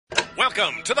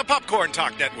Welcome to the Popcorn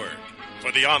Talk Network,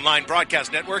 for the online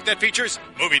broadcast network that features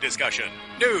movie discussion,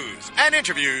 news, and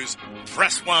interviews.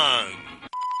 Press 1.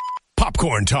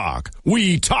 Popcorn Talk.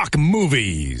 We talk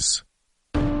movies.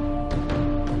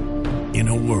 In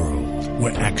a world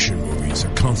where action movies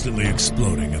are constantly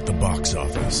exploding at the box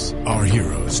office, our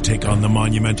heroes take on the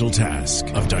monumental task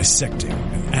of dissecting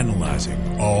and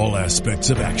analyzing all aspects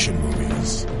of action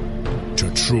movies to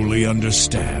truly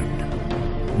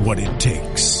understand what it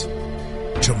takes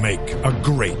to make a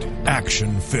great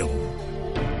action film.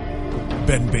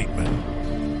 Ben Bateman,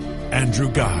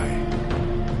 Andrew Guy,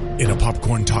 in a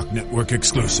Popcorn Talk Network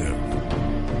exclusive.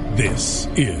 This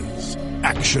is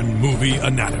Action Movie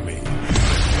Anatomy.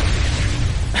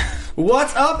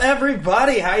 What's up,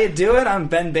 everybody? How you doing? I'm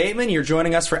Ben Bateman. You're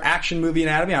joining us for Action Movie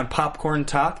Anatomy on Popcorn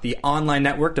Talk, the online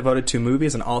network devoted to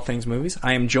movies and all things movies.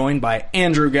 I am joined by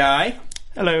Andrew Guy.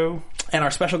 Hello. And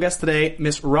our special guest today,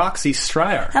 Miss Roxy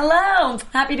Stryer. Hello.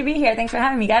 Happy to be here. Thanks for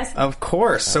having me, guys. Of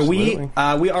course. Absolutely.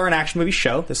 So we are an action movie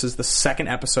show. This is the second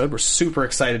episode. We're super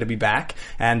excited to be back.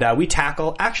 And we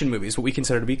tackle action movies, what we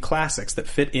consider to be classics that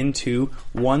fit into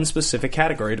one specific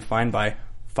category defined by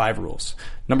 5 rules.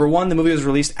 Number 1, the movie was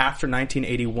released after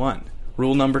 1981.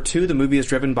 Rule number 2, the movie is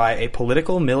driven by a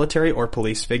political, military, or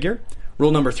police figure.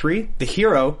 Rule number 3, the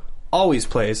hero always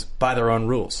plays by their own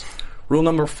rules. Rule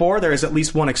number 4, there is at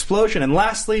least one explosion. And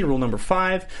lastly, rule number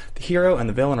 5, the hero and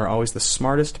the villain are always the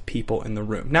smartest people in the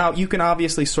room. Now, you can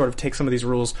obviously sort of take some of these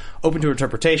rules open to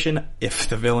interpretation. If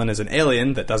the villain is an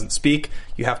alien that doesn't speak,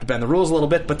 you have to bend the rules a little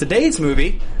bit. But today's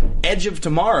movie, Edge of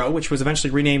Tomorrow, which was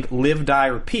eventually renamed Live, Die,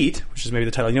 Repeat, which is maybe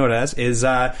the title you know it as, is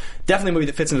definitely a movie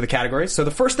that fits into the categories. So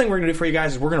the first thing we're going to do for you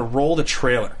guys is we're going to roll the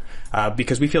trailer.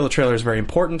 Because we feel the trailer is very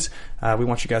important. We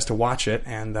want you guys to watch it,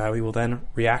 and we will then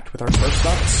react with our first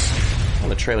thoughts. Well,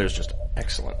 the trailer is just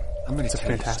excellent. It's a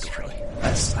fantastic trailer.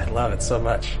 Yes, I love it so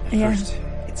much. Yeah.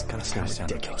 It's going to sound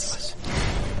ridiculous.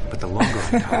 But the longer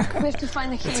I talk... We have to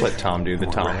find the key. Let's let Tom do the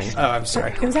Tommy. Oh, I'm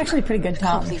sorry. It was actually pretty good,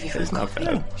 Tom. It's not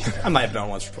bad. I might have done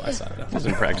once or twice. I don't know. He's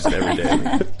been practicing every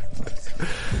day.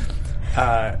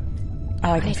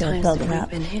 I can feel it building up.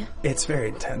 It's very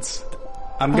intense.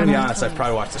 I'm going to be honest, I've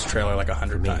probably watched this trailer like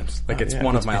 100 times. Like, it's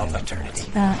one of my all-time favorites.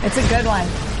 It's a good one.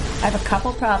 I have a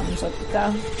couple problems with it,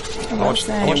 though. I watched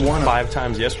it 5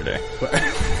 times yesterday.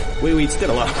 We did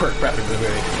a lot of work prepping for the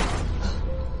movie.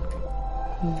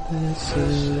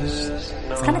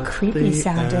 It's kind of creepy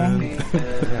sounding.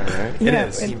 It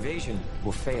is. The invasion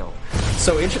will fail.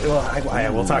 So, we'll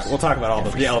talk about all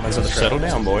the elements of the trailer. Settle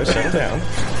down, boys. Settle down.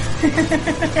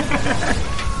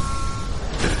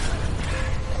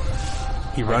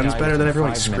 He runs better than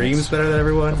everyone. He screams better than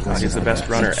everyone. He's the best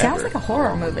runner It sounds ever. like a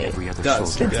horror movie. Every other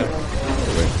Does. soldier.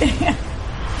 Yeah.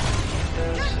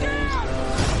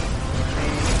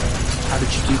 How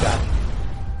did you do that?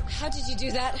 How did you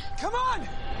do that? Come on!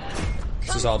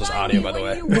 This is all just audio, by the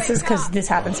way. This is because this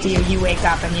happens to you. You wake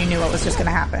up and you knew what was just going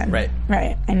to happen. Right.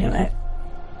 Right. I knew it.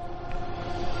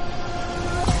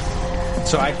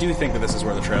 So I do think that this is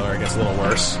where the trailer gets a little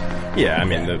worse. Yeah, I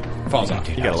mean, Falls off.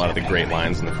 you got a lot of the great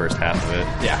lines in the first half of it.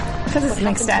 Yeah. Because it's an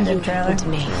extended trailer. To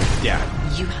me. Yeah.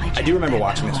 I do remember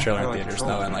watching this trailer in theaters,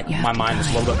 though, and, like, my mind was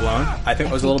a little bit blown. I think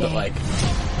it was a little bit like,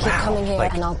 Keep coming here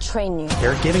like, and I'll train you.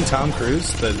 they're giving Tom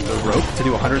Cruise the rope to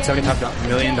do a $175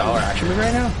 million action movie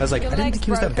right now? I was like, I didn't think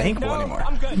he was that bankable anymore.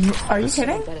 Are you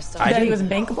kidding? That he was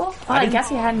bankable? Well, I guess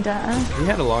he hadn't done. He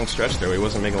had a long stretch there where he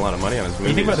wasn't making a lot of money on his movies.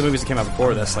 You think about the movies that came out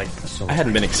before this, like... I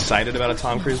hadn't been excited about a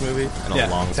Tom Cruise movie in a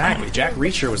long time. Exactly. Jack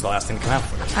Reacher was the last thing to come out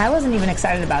for this. I wasn't even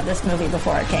excited about this movie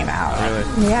before it came out.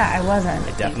 Really? Yeah, I wasn't.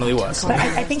 It definitely was. But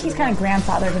I think he's kind of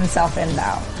grandfathered himself in,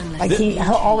 though. Like,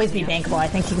 he'll always be bankable. I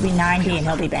think he could be 90 and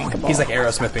he'll be bankable. He's like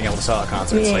Aerosmith being able to sell out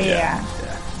concerts. Yeah, like,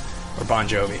 yeah. Or Bon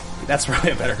Jovi. That's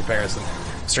really a better comparison.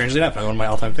 Strangely enough, one of my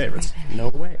all-time favorites. No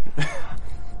way.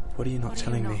 What are you not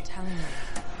telling me?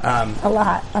 A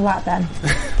lot, Ben.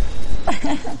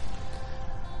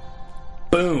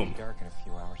 Boom. Dark in a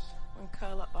few hours. And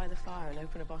curl up by the fire and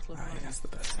open a bottle of wine. That's the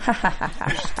best.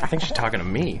 I think she's talking to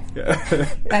me.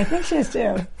 I think she is,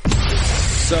 too.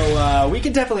 So we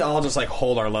can definitely all just like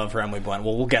hold our love for Emily Blunt.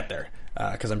 Well, we'll get there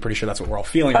because I'm pretty sure that's what we're all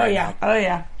feeling right now. Oh,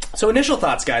 yeah. So initial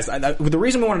thoughts, guys. The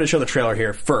reason we wanted to show the trailer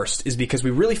here first is because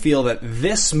we really feel that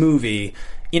this movie,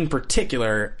 in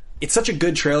particular, it's such a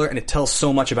good trailer and it tells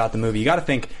so much about the movie. You got to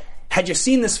think, had you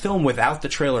seen this film without the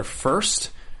trailer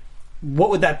first,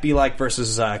 what would that be like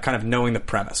versus kind of knowing the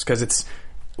premise? Because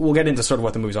we'll get into sort of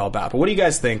what the movie's all about. But what do you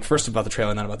guys think first about the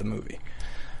trailer and then about the movie?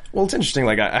 Well, it's interesting.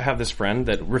 Like, I have this friend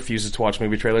that refuses to watch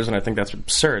movie trailers, and I think that's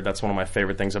absurd. That's one of my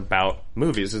favorite things about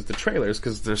movies is the trailers,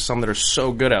 because there's some that are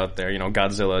so good out there. You know,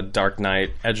 Godzilla, Dark Knight,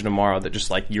 Edge of Tomorrow, that just,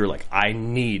 like, you're like, I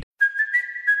need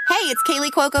Hey, it's Kaylee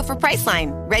Cuoco for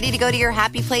Priceline. Ready to go to your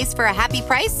happy place for a happy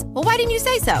price? Well, why didn't you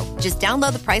say so? Just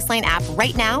download the Priceline app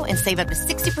right now and save up to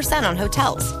 60% on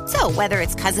hotels. So whether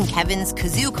it's Cousin Kevin's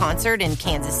Kazoo Concert in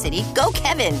Kansas City, go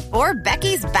Kevin, or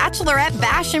Becky's Bachelorette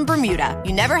Bash in Bermuda,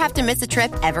 you never have to miss a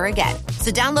trip ever again.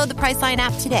 So download the Priceline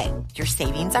app today. Your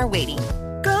savings are waiting.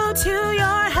 Go to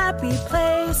your happy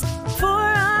place for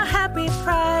a happy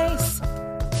price.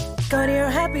 Go to your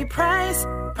happy price,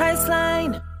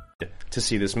 Priceline. To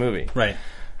see this movie. Right.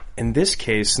 In this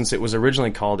case, since it was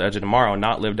originally called Edge of Tomorrow,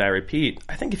 not Live, Die, Repeat,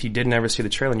 I think if you didn't ever see the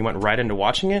trailer and you went right into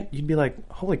watching it, you'd be like,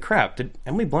 holy crap, did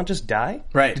Emily Blunt just die?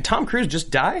 Right. Did Tom Cruise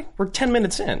just die? We're 10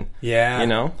 minutes in. Yeah. You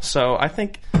know? So I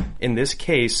think in this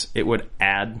case, it would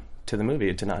add to the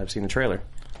movie to not have seen the trailer.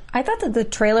 I thought that the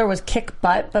trailer was kick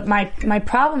butt, but my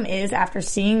problem is after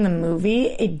seeing the movie,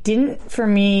 it didn't for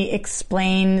me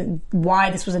explain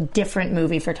why this was a different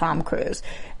movie for Tom Cruise.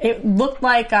 It looked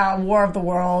like War of the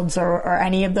Worlds or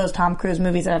any of those Tom Cruise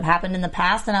movies that have happened in the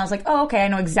past, and I was like, oh, okay, I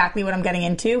know exactly what I'm getting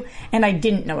into, and I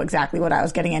didn't know exactly what I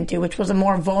was getting into, which was a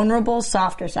more vulnerable,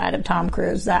 softer side of Tom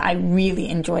Cruise that I really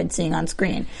enjoyed seeing on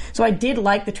screen. So I did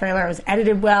like the trailer. It was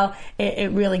edited well.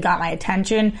 It really got my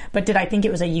attention, but did I think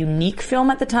it was a unique film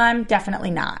at the time?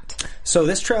 Definitely not. So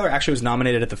this trailer actually was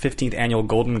nominated at the 15th annual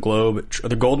Golden Globe, or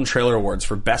the Golden Trailer Awards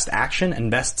for Best Action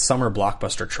and Best Summer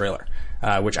Blockbuster Trailer.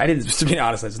 Which I didn't, to be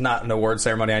honest, it's not an award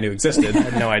ceremony I knew existed. I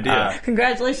had no idea.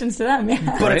 Congratulations to them,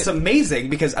 yeah. But it's amazing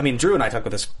because, I mean, Drew and I talk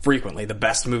about this frequently, the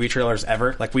best movie trailers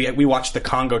ever. Like, we watched the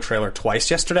Congo trailer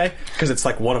twice yesterday because it's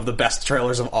like one of the best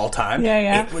trailers of all time.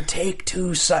 Yeah. It would take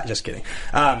two just kidding.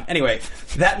 Anyway,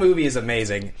 that movie is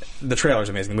amazing. The trailer's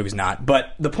amazing, the movie's not.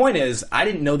 But the point is, I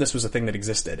didn't know this was a thing that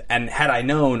existed. And had I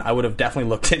known, I would have definitely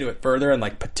looked into it further and,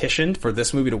 like, petitioned for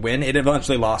this movie to win. It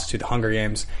eventually lost to The Hunger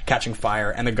Games, Catching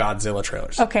Fire, and the Godzilla trailers.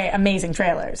 Okay, amazing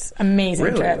trailers.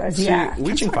 Amazing trailers, yeah.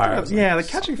 Catching Fire. Yeah, the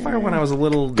Catching Fire one I was a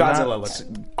little... Godzilla looks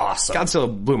awesome.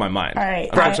 Godzilla blew my mind. All right.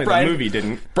 Unfortunately, the movie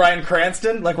didn't. Bryan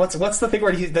Cranston, like, what's the thing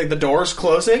where the door's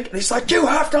closing? And he's like, you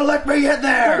have to let me in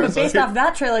there! But based off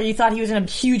that trailer, you thought he was in a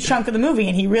huge chunk of the movie,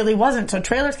 and he really wasn't. So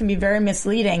trailers can be very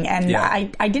misleading, and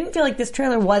I didn't feel like this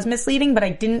trailer was misleading, but I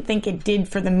didn't think it did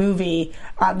for the movie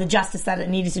the justice that it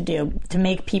needed to do to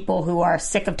make people who are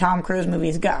sick of Tom Cruise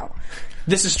movies go.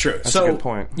 This is true. That's a good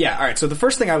point. Yeah, all right. So the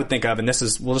first thing I would think of, and this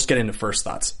is, we'll just get into first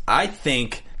thoughts. I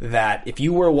think that if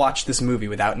you were to watch this movie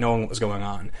without knowing what was going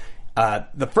on,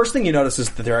 the first thing you notice is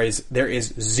that there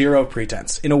is zero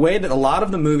pretense. In a way that a lot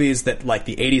of the movies that, like,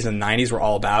 the 80s and 90s were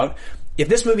all about, if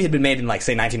this movie had been made in, like,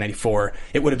 say, 1994,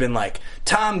 it would have been like,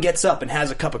 Tom gets up and has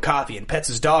a cup of coffee and pets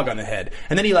his dog on the head.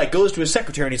 And then he, like, goes to his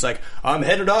secretary and he's like, I'm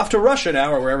headed off to Russia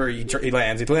now, or wherever he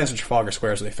lands. He lands in Trafalgar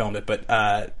Square, so they filmed it,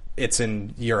 but it's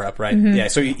in Europe, right? Mm-hmm. Yeah,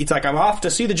 so he's like, I'm off to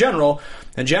see the general,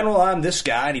 and General, I'm this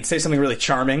guy, and he'd say something really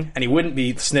charming, and he wouldn't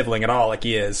be sniveling at all like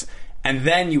he is. And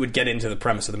then you would get into the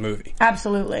premise of the movie.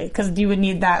 Absolutely, because you would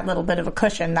need that little bit of a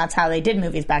cushion. That's how they did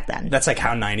movies back then. That's like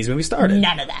how 90s movies started.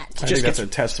 None of that. I think that's a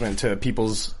testament to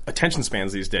people's attention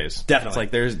spans these days. Definitely.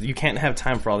 It's like you can't have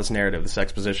time for all this narrative, this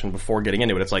exposition before getting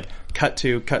into it. It's like cut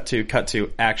to,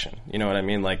 action. You know what I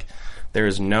mean? Like,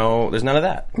 there's none of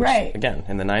that. Which, right. Again,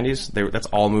 in the 90s, that's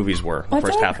all movies were, the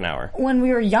first half an hour. When we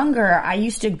were younger, I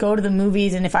used to go to the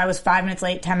movies, and if I was 5 minutes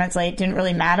late, 10 minutes late, didn't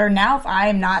really matter. Now, if I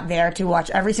am not there to watch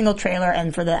every single trailer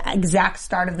and for the exact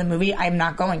start of the movie, I'm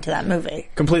not going to that movie.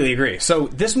 Completely agree. So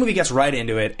this movie gets right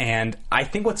into it, and I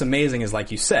think what's amazing is,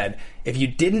 like you said, if you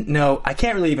didn't know, I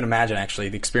can't really even imagine, actually,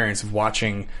 the experience of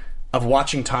watching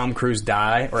Tom Cruise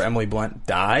die or Emily Blunt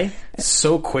die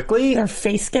so quickly. Their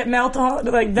face get melted.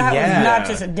 Like, that was not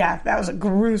just a death. That was a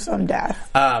gruesome death.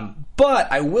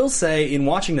 But I will say, in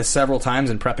watching this several times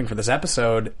and prepping for this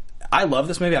episode, I love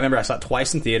this movie. I remember I saw it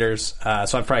twice in theaters,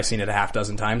 so I've probably seen it a half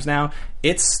dozen times now.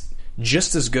 It's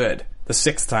just as good the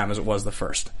sixth time as it was the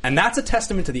first. And that's a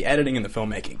testament to the editing and the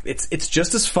filmmaking. It's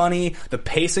just as funny. The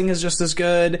pacing is just as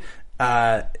good.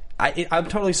 I'm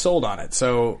totally sold on it.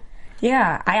 So...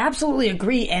 Yeah, I absolutely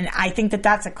agree, and I think that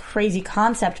that's a crazy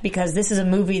concept because this is a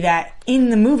movie that in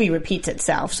the movie repeats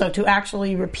itself. So to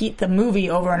actually repeat the movie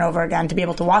over and over again, to be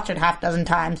able to watch it half dozen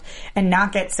times and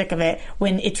not get sick of it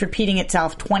when it's repeating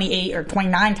itself 28 or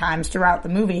 29 times throughout the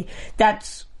movie,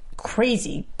 that's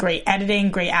crazy. Great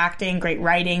editing, great acting, great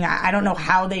writing. I don't know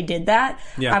how they did that.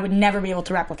 Yeah. I would never be able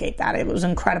to replicate that. It was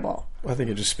incredible. Well, I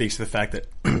think it just speaks to the fact that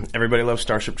everybody loves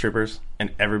Starship Troopers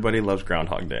and everybody loves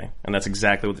Groundhog Day. And that's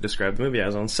exactly what they described the movie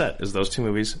as on set, is those two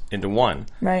movies into one.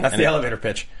 Right. That's the elevator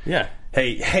pitch. Yeah.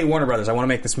 Hey, Warner Brothers, I want to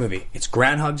make this movie. It's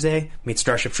Groundhog Day meets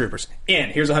Starship Troopers.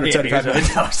 Here's $175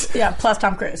 million. Yeah, plus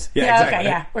Tom Cruise. Yeah, exactly. Okay,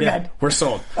 yeah, we're good. We're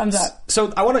sold. Thumbs up.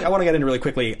 So I want to get into really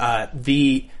quickly,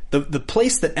 the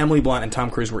place that Emily Blunt and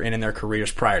Tom Cruise were in their careers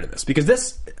prior to this. Because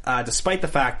this, despite the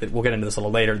fact that, we'll get into this a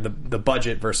little later, the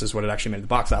budget versus what it actually made at the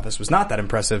box office was not that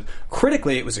impressive.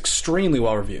 Critically, it was extremely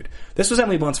well reviewed. This was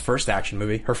Emily Blunt's first action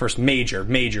movie, her first major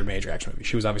action movie.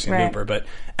 She was obviously in Looper,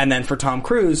 and then for Tom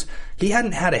Cruise, he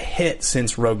hadn't had a hit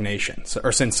since Rogue Nation,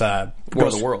 or since War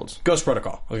of the Worlds. Ghost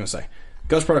Protocol, I was going to say.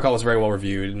 Ghost Protocol was very well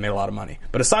reviewed and made a lot of money.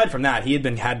 But aside from that, he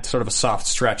had sort of a soft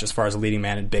stretch as far as a leading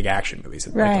man in big action movies.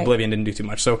 Like Oblivion didn't do too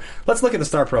much. So let's look at the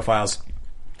star profiles.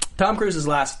 Tom Cruise's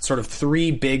last sort of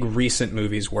 3 big recent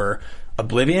movies were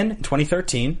Oblivion in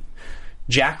 2013,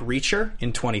 Jack Reacher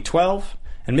in 2012,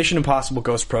 and Mission Impossible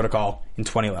Ghost Protocol in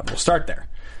 2011. We'll start there.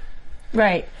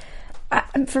 Right.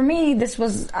 For me, this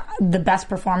was the best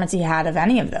performance he had of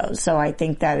any of those. So I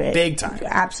think that it... Big time.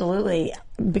 Absolutely.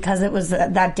 Because it was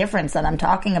that difference that I'm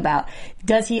talking about.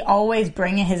 Does he always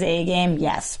bring his A game?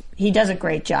 Yes. He does a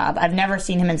great job. I've never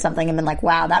seen him in something and been like,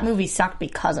 wow, that movie sucked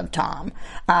because of Tom.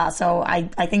 So I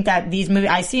think that these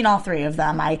movies... I've seen all 3 of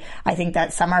them. I think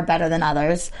that some are better than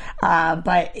others.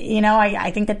 But,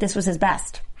 I think that this was his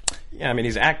best. Yeah, I mean,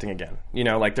 he's acting again.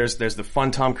 There's the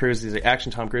fun Tom Cruise, there's the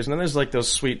action Tom Cruise, and then there's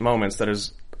those sweet moments that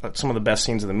is some of the best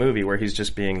scenes of the movie where he's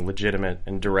just being legitimate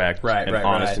and direct and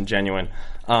honest and genuine.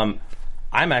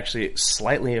 I'm actually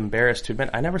slightly embarrassed to admit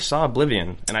I never saw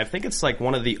Oblivion, and I think it's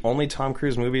one of the only Tom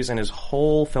Cruise movies in his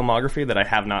whole filmography that I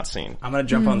have not seen. I'm going to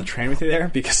jump on the train with you there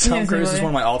because Tom Cruise is one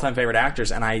of my all-time favorite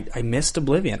actors, and I missed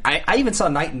Oblivion. I even saw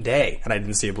Night and Day, and I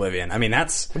didn't see Oblivion. I mean,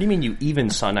 that's... What do you mean you even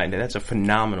saw Night and Day? That's a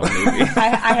phenomenal movie.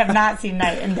 I have not seen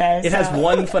Night and Day. It has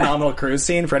one phenomenal Cruise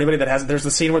scene for anybody that has... There's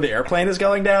the scene where the airplane is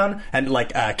going down, and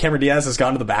Cameron Diaz has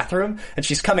gone to the bathroom, and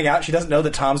she's coming out. She doesn't know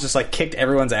that Tom's just kicked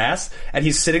everyone's ass, and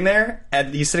he's sitting there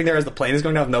as the plane is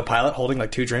going down with no pilot, holding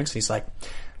 2 drinks, and he's like,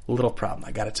 little problem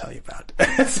I gotta tell you about.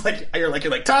 It's you're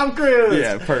like Tom Cruise.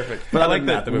 Yeah, perfect. But I like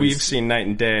that we've seen Night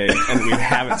and Day and we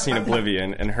haven't seen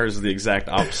Oblivion, and hers is the exact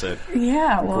opposite.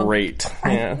 Yeah, well, great.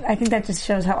 I think that just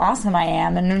shows how awesome I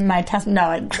am, and my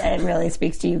it really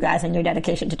speaks to you guys and your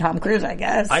dedication to Tom Cruise, I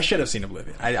guess. I should have seen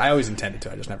Oblivion. I always intended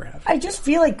to. I just never have. I just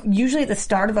feel like usually at the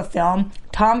start of a film,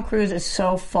 Tom Cruise is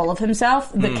so full of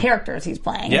himself, the characters he's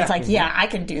playing. Yeah. It's I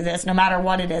can do this no matter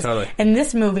what it is. Totally. In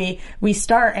this movie, we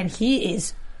start and he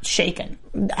is shaken,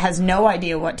 has no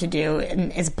idea what to do,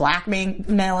 and is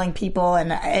blackmailing people,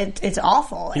 and it's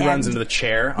awful. He runs into the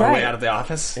chair on the way out of the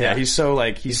office. Yeah, he's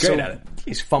great at it.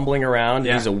 He's fumbling around.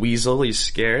 Yeah. He's a weasel. He's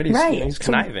scared. He's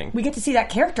conniving. So we get to see that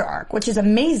character arc, which is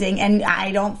amazing, and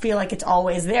I don't feel like it's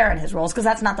always there in his roles, because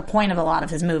that's not the point of a lot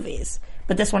of his movies.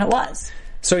 But this one it was.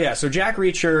 So Jack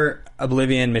Reacher,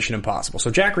 Oblivion, Mission Impossible. So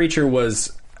Jack Reacher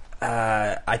was...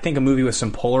 I think a movie with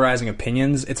some polarizing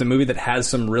opinions. It's a movie that has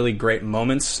some really great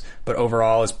moments, but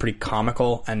overall is pretty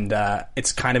comical, and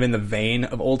it's kind of in the vein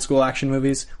of old school action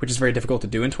movies, which is very difficult to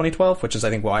do in 2012, which is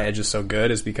I think why Edge is so good,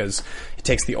 is because it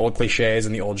takes the old cliches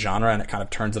and the old genre and it kind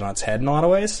of turns it on its head in a lot of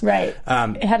ways. Right.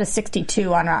 It had a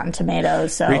 62 on Rotten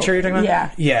Tomatoes. So Reacher, you're talking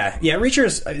about? Yeah. Yeah.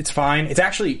 It's fine.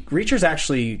 Reacher's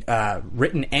actually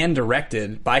written and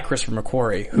directed by Christopher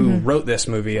McQuarrie, who wrote this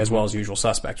movie as well as Usual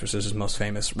Suspects, which is his most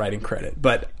famous writing credit.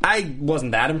 But I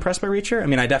wasn't that impressed by Reacher. I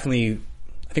mean, I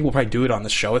think we'll probably do it on the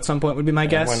show at some point, would be my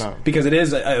guess. Why not? Because it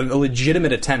is a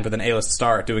legitimate attempt with an A-list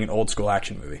star at doing an old school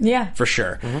action movie. Yeah. For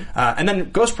sure. And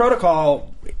then Ghost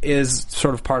Protocol is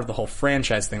sort of part of the whole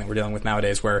franchise thing that we're dealing with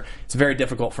nowadays, where it's very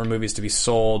difficult for movies to be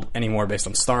sold anymore based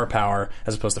on star power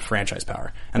as opposed to franchise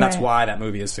power. And that's why that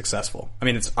movie is successful. I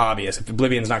mean, it's obvious. If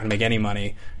Oblivion's not going to make any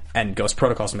money and Ghost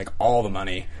Protocol's going to make all the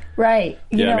money... Right.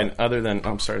 I mean, other than...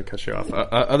 I'm sorry to cut you off.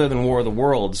 Other than War of the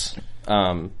Worlds,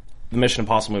 the Mission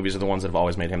Impossible movies are the ones that have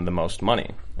always made him the most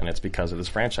money, and it's because of his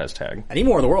franchise tag. And even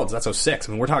War of the Worlds, that's 06.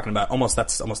 I mean, we're talking about almost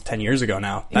 10 years ago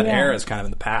now. That era is kind of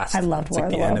in the past. I loved War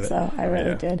of the Worlds, though. I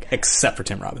really did. Except for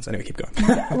Tim Robbins. Anyway, keep going.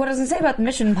 What I was going to say about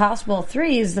Mission Impossible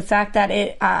 3 is the fact that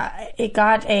it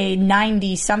got a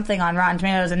 90-something on Rotten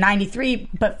Tomatoes, a 93,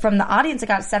 but from the audience it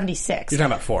got a 76. You're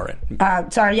talking about 4,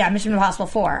 right? Mission Impossible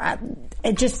 4.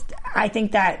 I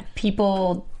think that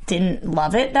people didn't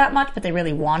love it that much, but they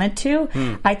really wanted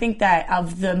to. I think that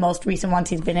of the most recent ones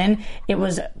he's been in, it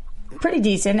was pretty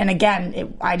decent. And again,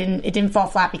 it didn't fall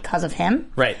flat because of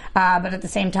him. Right. But at the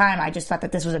same time, I just thought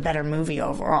that this was a better movie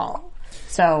overall.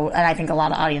 So, and I think a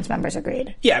lot of audience members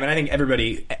agreed. Yeah, I mean, I think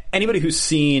anybody who's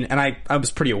seen, and I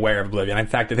was pretty aware of Oblivion. In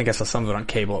fact, I think I saw some of it on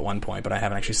cable at one point, but I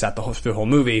haven't actually sat through the whole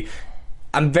movie.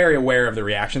 I'm very aware of the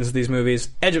reactions to these movies.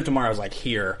 Edge of Tomorrow is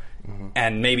here.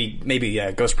 and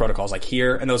maybe Ghost Protocol's like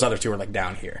here, and those other two are like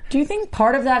down here. Do you think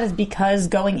part of that is because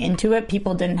going into it,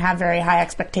 people didn't have very high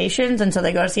expectations, and so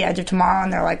they go to see Edge of Tomorrow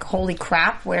and they're like, holy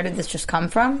crap, where did this just come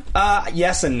from?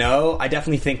 Yes and no. I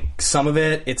definitely think some of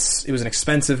it, it was an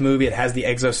expensive movie. It has the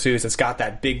exosuits. It's got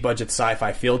that big budget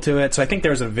sci-fi feel to it. So I think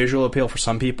there's a visual appeal for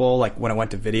some people, like when it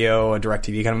went to video, a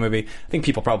DirecTV kind of movie. I think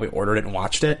people probably ordered it and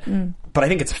watched it. But I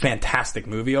think it's a fantastic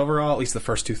movie overall, at least the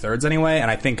first 2/3 anyway,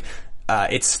 and I think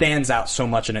it stands out so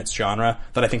much in its genre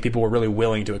that I think people were really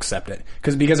willing to accept it.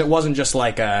 Because it wasn't just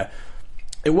like a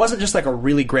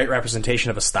really great representation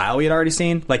of a style we had already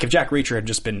seen. Like if Jack Reacher had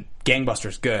just been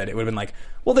gangbusters good, it would have been like,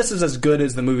 well, this is as good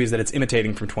as the movies that it's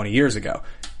imitating from 20 years ago.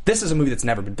 This is a movie that's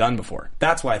never been done before.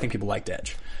 That's why I think people liked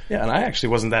Edge. Yeah, and I actually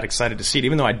wasn't that excited to see it,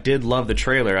 even though I did love the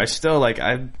trailer. I still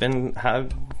I've been on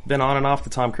and off the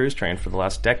Tom Cruise train for the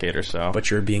last decade or so.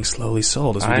 But you're being slowly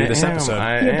sold as we do this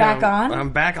episode. You're back on? I'm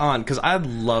back on because I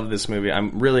love this movie.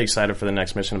 I'm really excited for the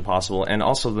next Mission Impossible, and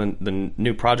also the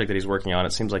new project that he's working on.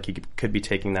 It seems like he could be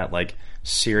taking that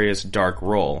serious dark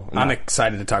role. I'm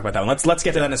excited to talk about that one. Let's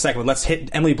get to that in a second. But let's hit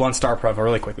Emily Blunt's star profile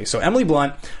really quickly. So Emily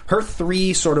Blunt, her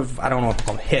three sort of, I don't know what to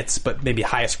call them, hits, but maybe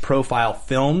highest profile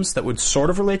films that would sort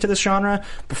of relate to this genre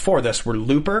before this were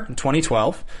Looper in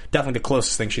 2012, definitely the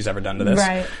closest thing she's ever done to this.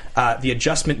 Right. The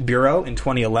Adjustment Bureau in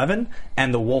 2011,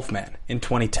 and The Wolfman in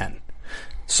 2010.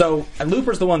 So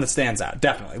Looper's the one that stands out,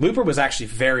 definitely. Looper was actually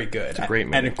very good. It's a great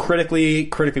movie. And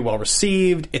critically well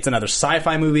received. It's another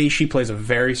sci-fi movie. She plays a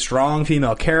very strong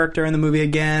female character in the movie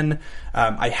again.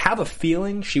 I have a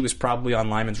feeling she was probably on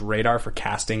Lyman's radar for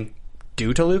casting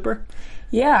due to Looper.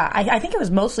 Yeah, I think it was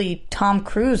mostly Tom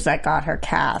Cruise that got her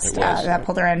cast, that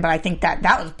pulled her in, but I think that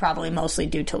was probably mostly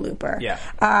due to Looper.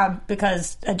 Yeah.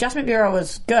 Because Adjustment Bureau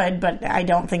was good, but I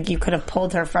don't think you could have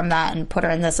pulled her from that and put her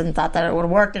in this and thought that it would have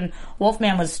worked, and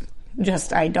Wolfman was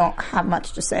just, I don't have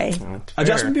much to say.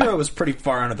 Adjustment Bureau was pretty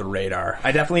far under the radar.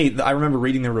 I remember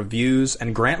reading the reviews,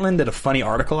 and Grantland did a funny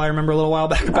article I remember a little while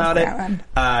back about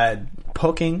it.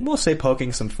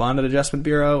 Poking some fun at Adjustment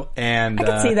Bureau, and I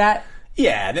can see that.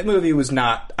 Yeah, that movie was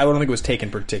not, I don't think it was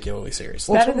taken particularly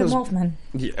seriously. Better than Wolfman.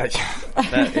 Yeah,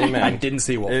 amen. I didn't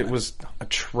see Wolfman. It was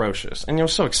atrocious. And I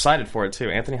was so excited for it, too.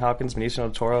 Anthony Hopkins, Benicio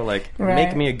del Toro,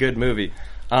 make me a good movie.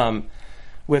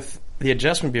 With The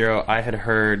Adjustment Bureau, I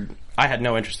had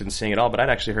no interest in seeing it all, but I'd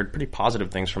actually heard pretty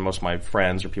positive things from most of my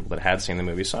friends or people that had seen the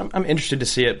movie. So I'm interested to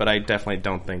see it, but I definitely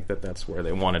don't think that that's where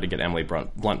they wanted to get Emily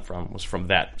Blunt from, was from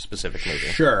that specific movie.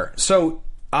 Sure. So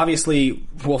obviously,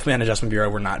 Wolfman and Adjustment Bureau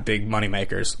were not big money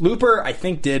makers. Looper, I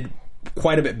think, did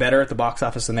quite a bit better at the box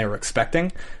office than they were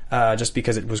expecting, just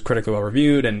because it was critically well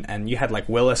reviewed, and you had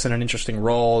Willis in an interesting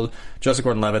role. Joseph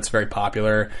Gordon-Levitt's very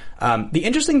popular. The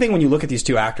interesting thing when you look at these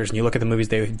two actors and you look at the movies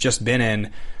they've just been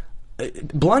in,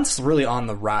 Blunt's really on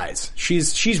the rise.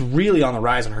 She's really on the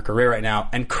rise in her career right now,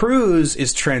 and Cruise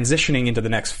is transitioning into the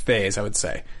next phase, I would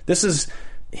say. This is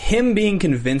him being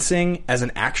convincing as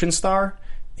an action star.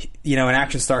 An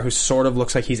action star who sort of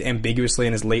looks like he's ambiguously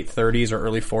in his late 30s or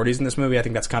early 40s in this movie. I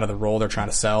think that's kind of the role they're trying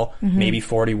to sell. Maybe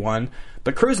 41.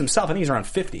 But Cruise himself, I think he's around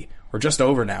 50. Or just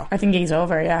over now. I think he's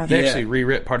over, yeah. They actually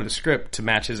rewrit part of the script to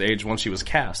match his age once he was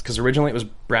cast. Because originally it was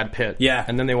Brad Pitt. Yeah.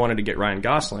 And then they wanted to get Ryan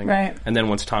Gosling. Right. And then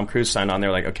once Tom Cruise signed on,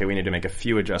 they're like, okay, we need to make a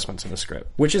few adjustments in the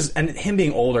script. And him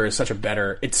being older is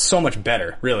it's so much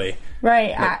better, really.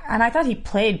 Right. And I thought he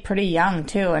played pretty young,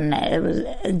 too. And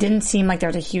it didn't seem like there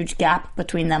was a huge gap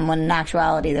between them, when in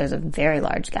actuality there's a very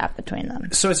large gap between them.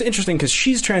 So it's interesting because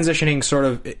she's transitioning sort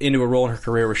of into a role in her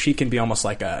career where she can be almost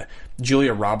like a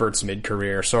Julia Roberts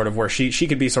mid-career, sort of, where she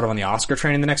could be sort of on the Oscar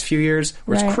train in the next few years,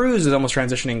 whereas Cruise is almost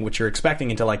transitioning, what you're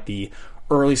expecting, into the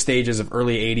early stages of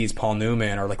early 80s Paul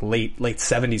Newman, or late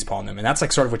 70s Paul Newman. That's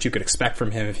sort of what you could expect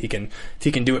from him. If he can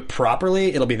do it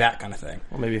properly, it'll be that kind of thing.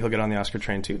 Well, maybe he'll get on the Oscar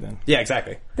train too then. Yeah,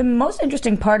 exactly. The most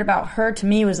interesting part about her to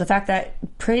me was the fact that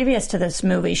previous to this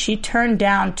movie, she turned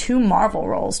down 2 Marvel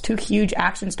roles, 2 huge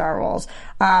action star roles.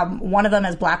 One of them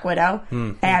as Black Widow,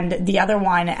 and the other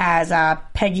one as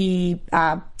Peggy.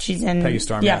 She's in Peggy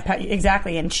Storm.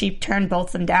 Exactly. And she turned both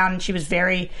of them down, and she was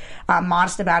very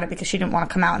modest about it because she didn't want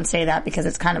to come out and say that, because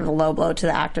it's kind of a low blow to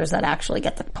the actors that actually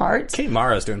get the parts. Kate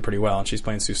Mara's doing pretty well, and she's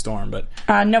playing Sue Storm, but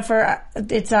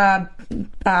it's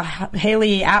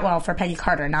Haley Atwell for Peggy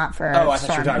Carter, not for. Oh, I thought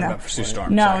Storm. you were talking about for Sue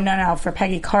Storm. No, for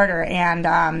Peggy Carter, and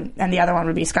the other one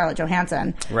would be Scarlett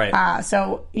Johansson. Right.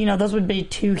 So those would be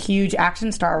 2 huge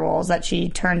action star roles that she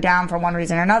turned down for one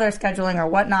reason or another, scheduling or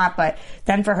whatnot. But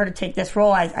then for her to take this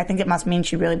role, I think it must mean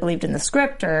she really believed in the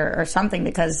script or something,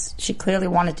 because she clearly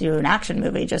wanted to do an action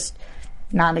movie, just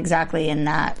not exactly in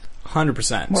that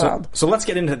 100%. So let's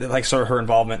get into sort of her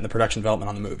involvement in the production development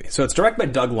on the movie. So it's directed by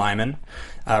Doug Liman,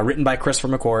 written by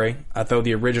Christopher McQuarrie, though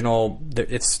the original,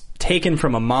 it's taken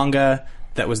from a manga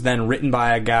that was then written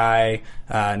by a guy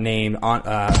named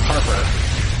Harper.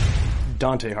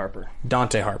 Dante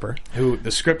Harper. Who the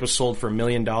script was sold for $1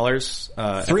 million.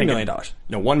 $3 million.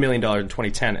 No, $1 million in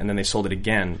 2010, and then they sold it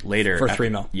again later. For $3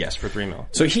 million. Yes, for $3 million.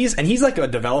 So he's like a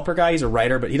developer guy, he's a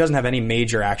writer, but he doesn't have any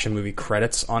major action movie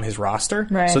credits on his roster.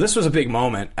 Right. So this was a big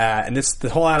moment. And the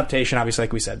whole adaptation, obviously,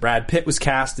 like we said, Brad Pitt was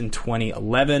cast in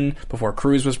 2011 before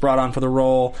Cruise was brought on for the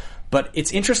role. But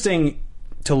it's interesting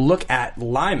to look at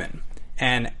Lyman.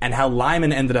 And how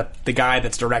Lyman ended up the guy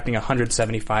that's directing a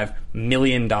 $175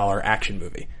 million action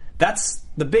movie. That's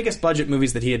the biggest budget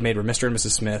movies that he had made were Mr. and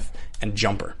Mrs. Smith and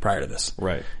Jumper prior to this.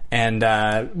 Right. And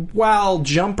while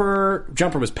Jumper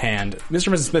was panned, Mr.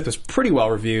 and Mrs. Smith was pretty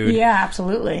well reviewed. Yeah,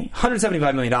 absolutely.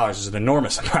 $175 million is an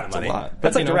enormous amount of money. That's a lot.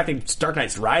 That's like directing Dark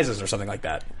Knight Rises or something like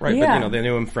that. Right, yeah. But they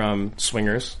knew him from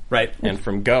Swingers, right, and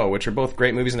from Go, which are both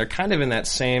great movies, and they're kind of in that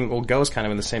same. Well, Go's kind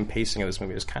of in the same pacing of this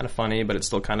movie. It's kind of funny, but it's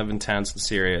still kind of intense and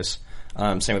serious.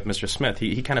 Same with Mr. Smith.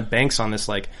 He kind of banks on this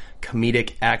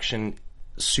comedic action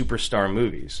superstar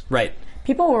movies. Right.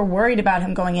 People were worried about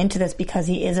him going into this because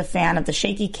he is a fan of the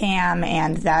shaky cam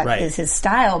and that is his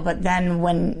style. But then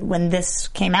when this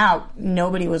came out,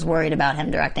 nobody was worried about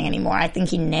him directing anymore. I think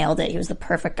he nailed it. He was the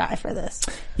perfect guy for this.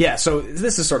 Yeah, so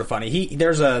this is sort of funny.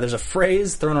 There's a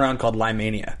phrase thrown around called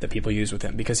Lymania that people use with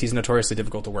him because he's notoriously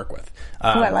difficult to work with.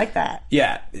 I like that.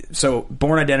 Yeah. So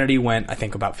Bourne Identity went, I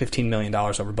think, about $15 million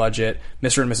over budget.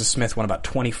 Mr. and Mrs. Smith went about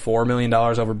 $24 million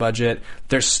over budget.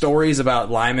 There's stories about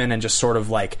Lyman and just sort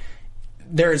of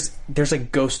there's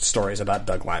ghost stories about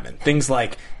Doug Liman. Things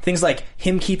like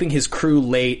him keeping his crew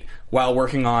late while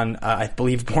working on, I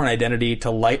believe, Bourne Identity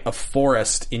to light a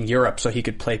forest in Europe so he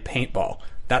could play paintball.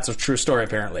 That's a true story,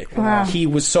 apparently. Wow. He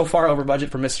was so far over budget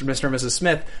for Mr. and Mrs.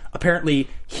 Smith, apparently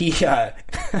he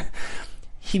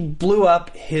he blew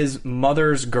up his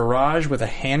mother's garage with a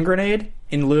hand grenade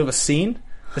in lieu of a scene.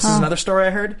 This is another story I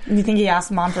heard. You think he asked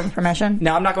mom for permission?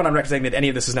 Now, I'm not going on record saying that any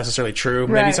of this is necessarily true.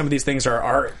 Right. Maybe some of these things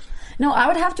are No, I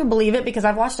would have to believe it because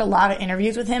I've watched a lot of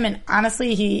interviews with him, and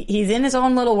honestly, he's in his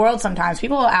own little world sometimes.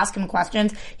 People will ask him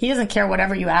questions. He doesn't care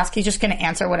whatever you ask. He's just going to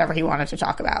answer whatever he wanted to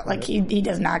talk about. He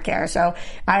does not care. So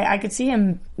I could see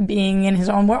him being in his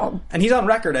own world. And he's on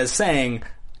record as saying,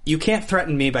 you can't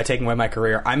threaten me by taking away my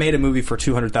career. I made a movie for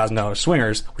 $200,000,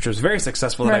 Swingers, which was very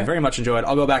successful and I very much enjoyed.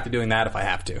 I'll go back to doing that if I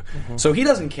have to. Mm-hmm. So he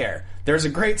doesn't care. There's a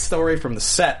great story from the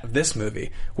set of this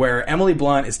movie where Emily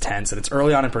Blunt is tense and it's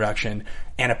early on in production,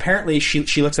 and apparently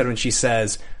she looks at him and she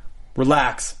says,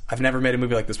 "Relax, I've never made a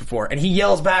movie like this before." And he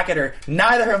yells back at her,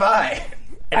 "Neither have I."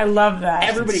 I love that.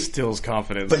 Everybody instills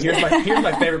confidence. But here's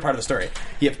my favorite part of the story.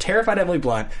 You have terrified Emily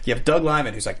Blunt. You have Doug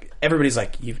Liman, who's like, everybody's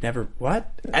like, "You've never what?"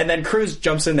 And then Cruise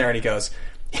jumps in there and he goes,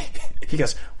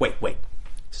 "Wait,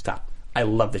 stop. I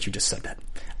love that you just said that.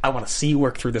 I want to see you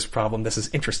work through this problem. This is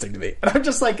interesting to me." And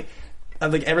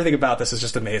I'm like, everything about this is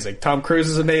just amazing. Tom Cruise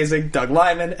is amazing. Doug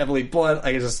Liman, Emily Blunt.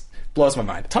 It just blows my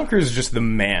mind. Tom Cruise is just the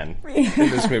man in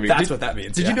this movie. That's what that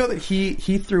means. Did you know that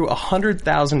he threw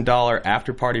 $100,000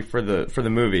 after party for the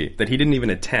movie that he didn't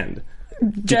even attend?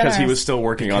 Because he was still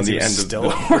working on the end of the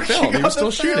film. He was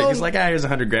still shooting. He's like, here's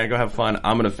 $100,000. Go have fun.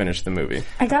 I'm going to finish the movie.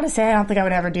 I gotta say, I don't think I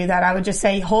would ever do that. I would just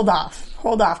say, hold off,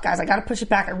 guys. I gotta push it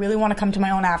back. I really want to come to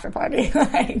my own after party.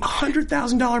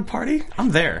 $100,000 party? I'm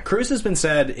there. Cruise has been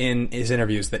said in his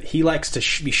interviews that he likes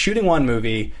to be shooting one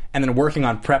movie and then working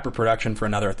on prep or production for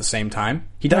another at the same time.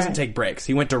 He doesn't take breaks.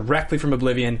 He went directly from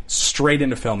Oblivion straight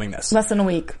into filming this. Less than a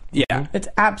week. Yeah. It's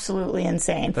absolutely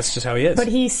insane. That's just how he is. But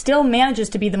he still manages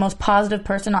to be the most positive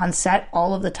person on set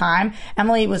all of the time.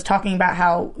 Emily was talking about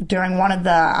how during one of the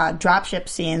dropship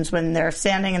scenes when they're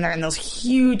standing and they're in those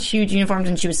huge uniforms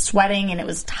and she was sweating and it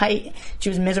was tight, she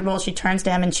was miserable, she turns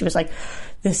to him and she was like,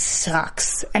 "This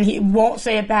sucks." And he won't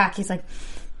say it back. He's like,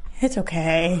 "It's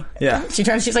okay." Yeah.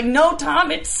 She's like, "No,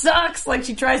 Tom, it sucks." Like,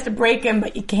 she tries to break him,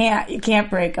 but you can't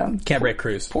break him. Can't break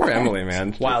Cruise. Poor Emily,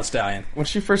 man. Wild stallion. When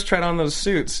she first tried on those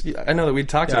suits, I know that we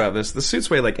talked about this, the suits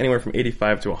weigh anywhere from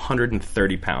 85 to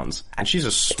 130 pounds. And she's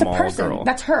a small girl.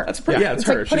 That's her. That's her. Yeah, it's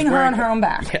her. Like putting her on her own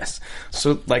back. Yes.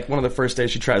 So, one of the first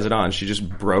days she tries it on, she just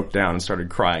broke down and started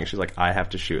crying. She's like, "I have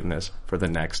to shoot in this for the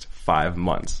next 5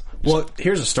 months." Well,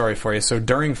 here's a story for you. So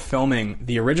during filming,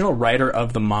 the original writer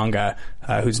of the manga,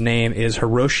 whose name is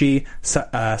Hiroshi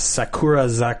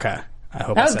Sakurazaka. I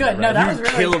hope that was good. That right. No, that was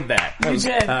really killed that. You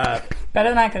did. Better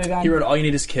than I could have done. He wrote All You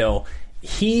Need Is Kill.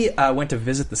 he went to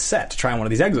visit the set to try on one of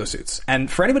these exosuits. And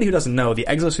for anybody who doesn't know, the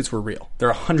exosuits were real.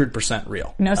 They're 100%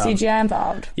 real. No CGI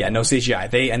involved. Yeah, no CGI.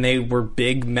 They were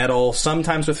big metal,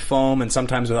 sometimes with foam and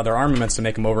sometimes with other armaments to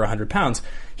make them over 100 pounds.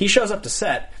 He shows up to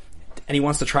set, and he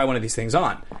wants to try one of these things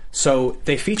on. So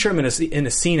they feature him in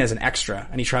a scene as an extra,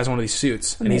 and he tries one of these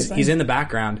suits. Amazing. And he's in the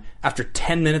background. After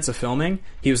 10 minutes of filming,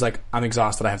 he was like, I'm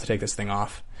exhausted, I have to take this thing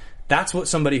off. That's what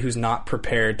somebody who's not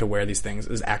prepared to wear these things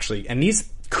is actually... And these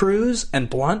Cruise and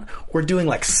Blunt were doing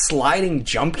like sliding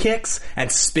jump kicks and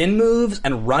spin moves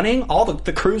and running. All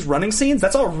the Cruise running scenes,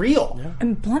 that's all real. Yeah.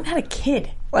 And Blunt had a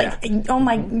kid. Oh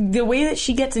my... The way that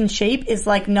she gets in shape is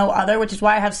like no other, which is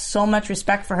why I have so much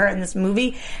respect for her in this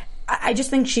movie. I just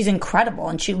think she's incredible,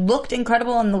 and she looked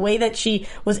incredible in the way that she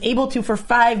was able to, for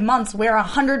 5 months, wear a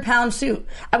 100-pound suit.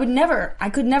 I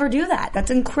could never do that.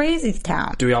 That's in crazy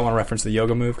town. Do we all want to reference the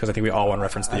yoga move? Because I think we all want to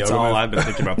reference the yoga move. That's all I've been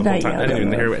thinking about the whole time. I didn't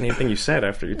even hear anything you said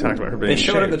after you talked about her being They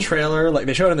showed it in the trailer.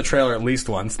 They showed it in the trailer at least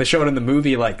once. They showed it in the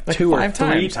movie like 2 or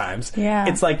 3 times. Yeah,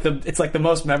 it's like the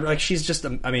most memorable. Like she's just,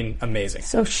 amazing.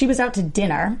 So she was out to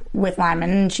dinner with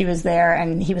Lyman, and she was there,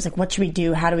 and he was like, "What should we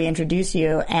do? How do we introduce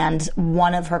you?" And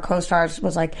one of her co-stars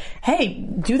was like, "Hey,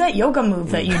 do that yoga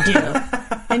move that you do."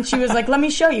 And she was like, "Let me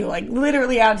show you." Like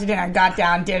literally out to dinner, got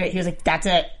down, did it. He was like, "That's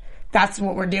it. That's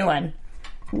what we're doing."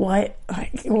 What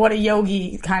a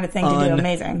yogi kind of thing to do.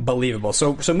 Amazing. Unbelievable.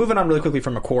 So moving on really quickly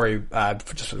from McQuarrie,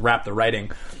 just to wrap the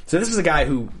writing. So this is a guy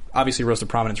who obviously rose to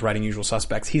prominence writing Usual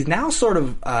Suspects. He's now sort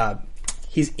of,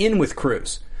 he's in with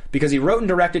Cruise because he wrote and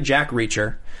directed Jack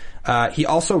Reacher. He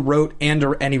also wrote and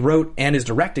is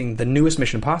directing the newest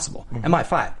Mission Impossible,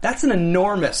 MI5. That's an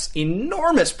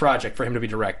enormous project for him to be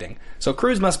directing. So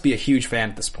Cruise must be a huge fan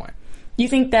at this point. You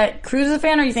think that Cruise is a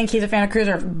fan, or you think he's a fan of Cruise,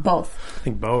 or both? I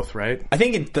think both, right? I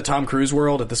think in the Tom Cruise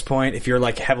world at this point, if you're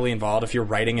like heavily involved, if you're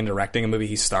writing and directing a movie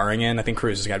he's starring in, I think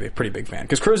Cruise has got to be a pretty big fan.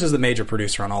 Because Cruise is the major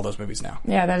producer on all those movies now.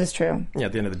 Yeah, that is true. Yeah,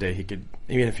 at the end of the day, he could,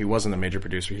 even if he wasn't the major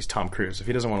producer, he's Tom Cruise. If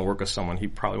he doesn't want to work with someone, he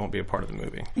probably won't be a part of the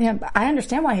movie. Yeah, but I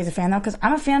understand why he's a fan, though, because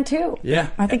I'm a fan, too. Yeah.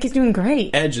 I think he's doing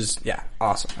great. Edge is,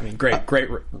 awesome. I mean, great.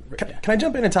 Can I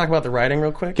jump in and talk about the writing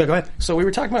real quick? Yeah, go ahead. So we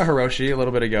were talking about Hiroshi a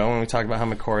little bit ago, and we talked about how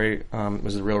McQuarrie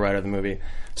was the real writer of the movie.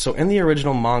 So in the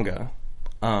original manga,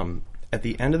 at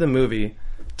the end of the movie,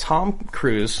 Tom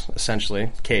Cruise,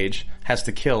 essentially, Cage, has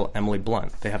to kill Emily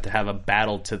Blunt. They have to have a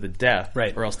battle to the death,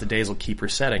 right, or else the days will keep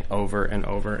resetting over and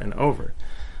over and over.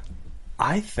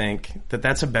 I think that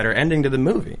that's a better ending to the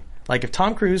movie. Like, if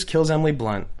Tom Cruise kills Emily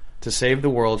Blunt to save the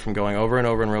world from going over and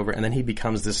over and over, and then he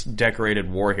becomes this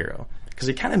decorated war hero. Because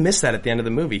he kind of missed that at the end of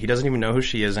the movie. He doesn't even know who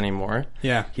she is anymore.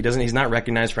 Yeah. He's not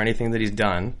recognized for anything that he's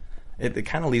done. It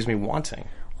kind of leaves me wanting.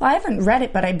 Well, I haven't read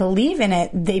it, but I believe in it.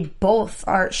 They both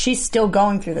are... She's still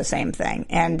going through the same thing,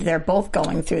 and they're both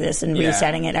going through this and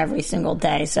resetting it every single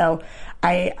day. So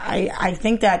I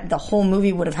think that the whole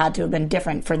movie would have had to have been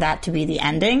different for that to be the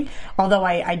ending. Although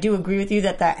I do agree with you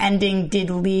that the ending did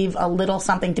leave a little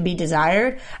something to be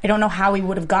desired. I don't know how he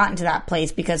would have gotten to that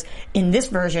place, because in this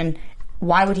version,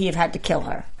 why would he have had to kill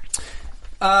her?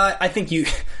 I think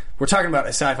we're talking about a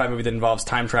sci-fi movie that involves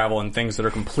time travel and things that are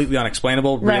completely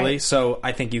unexplainable, really. Right. So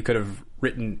I think you could have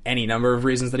written any number of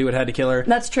reasons that he would have had to kill her.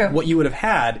 That's true. What you would have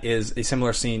had is a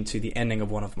similar scene to the ending of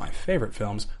one of my favorite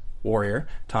films, Warrior,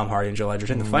 Tom Hardy and Joel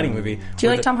Edgerton, the fighting movie. Do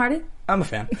you like Tom Hardy? I'm a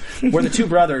fan. Where the two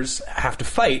brothers have to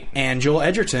fight, and Joel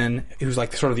Edgerton, who's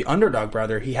like sort of the underdog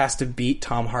brother, he has to beat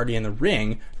Tom Hardy in the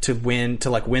ring to win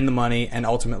the money and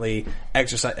ultimately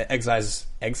expel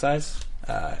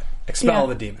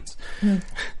the demons.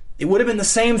 It would have been the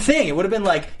same thing. It would have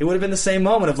been the same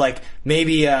moment of like,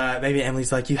 maybe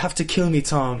Emily's like, "You have to kill me,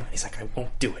 Tom." He's like, "I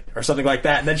won't do it," or something like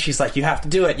that. And then she's like, "You have to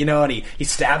do it," and he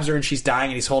stabs her and she's dying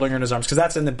and he's holding her in his arms, because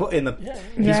that's in the book. He's holding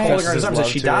her in his arms and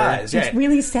she dies. It's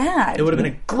really sad. It would have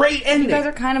been a great ending. You guys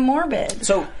are kind of morbid.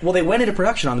 So, they went into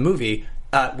production on the movie.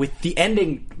 With the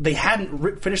ending, they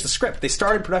hadn't finished the script. They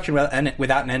started production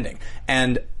without an ending.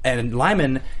 And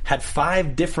Lyman had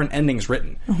 5 different endings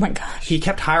written. Oh my gosh. He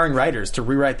kept hiring writers to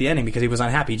rewrite the ending because he was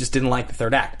unhappy. He just didn't like the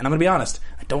third act. And I'm going to be honest,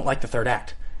 I don't like the third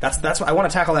act. That's what I want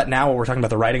to tackle that now while we're talking about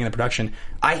the writing and the production.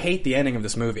 I hate the ending of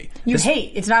this movie.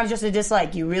 Hate. It's not just a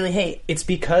dislike. You really hate. It's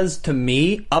because, to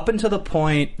me, up until the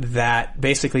point that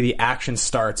basically the action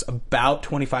starts about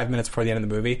 25 minutes before the end of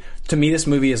the movie, to me this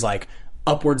movie is like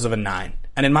upwards of a 9.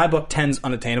 And in my book, 10's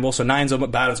unattainable, so 9's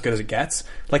about as good as it gets.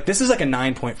 Like, this is like a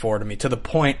 9.4 to me, to the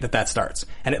point that starts.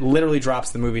 And it literally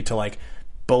drops the movie to like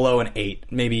below an 8,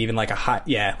 maybe even like a high,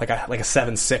 like a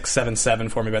 7.6,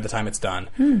 7.7 for me by the time it's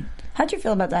done. How'd you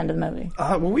feel about the end of the movie?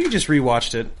 Well, we just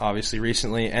rewatched it, obviously,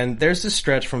 recently, and there's this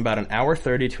stretch from about an hour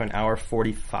 30 to an hour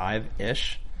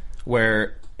 45-ish,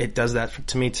 where it does that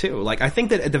to me too. Like, I think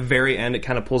that at the very end it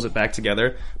kind of pulls it back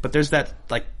together, but there's that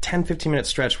like 10-15 minute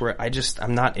stretch where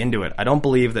I'm not into it. I don't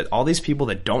believe that all these people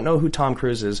that don't know who Tom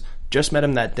Cruise is, just met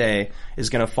him that day, is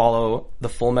going to follow the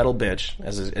Full Metal Bitch,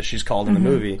 as she's called in the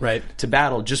movie, right, to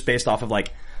battle just based off of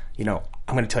like, you know,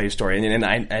 I'm going to tell you a story, and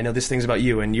I know these things about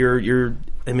you, and you're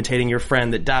imitating your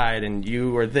friend that died, and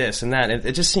you are this and that.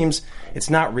 It just seems it's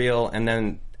not real. And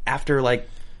then after like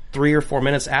 3 or 4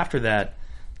 minutes after that,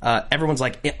 everyone's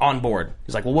like on board.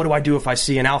 He's like, well, what do I do if I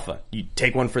see an alpha? You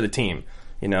take one for the team,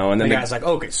 you know. And then the guy's like,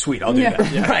 okay, sweet, I'll do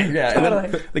that. Yeah. Right, yeah. Totally.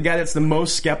 And then the guy that's the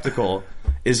most skeptical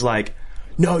is like,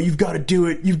 no, you've got to do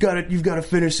it. You've got to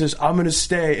finish this. I'm going to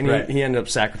stay. And he ended up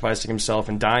sacrificing himself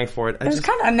and dying for it. It was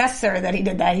kind of unnecessary that he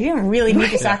did that. He didn't really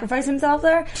need to sacrifice himself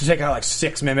there. To take out like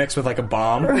 6 mimics with like a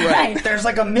bomb. Right. There's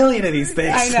like a million of these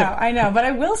things. I know. But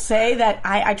I will say that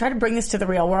I try to bring this to the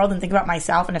real world and think about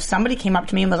myself. And if somebody came up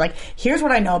to me and was like, here's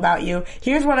what I know about you.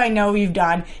 Here's what I know you've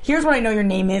done. Here's what I know your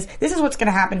name is. This is what's going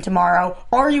to happen tomorrow.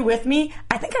 Are you with me?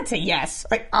 I think I'd say yes.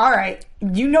 Like, all right.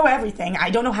 You know everything.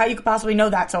 I don't know how you could possibly know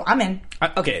that, so I'm in.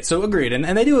 Okay, so agreed.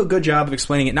 And they do a good job of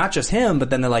explaining it, not just him, but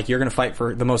then they're like, you're going to fight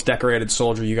for the most decorated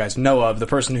soldier you guys know of, the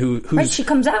person she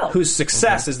comes out. whose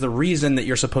success is the reason that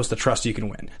you're supposed to trust you can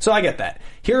win. So I get that.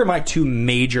 Here are my 2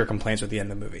 major complaints with the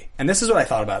end of the movie. And this is what I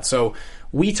thought about. So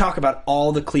we talk about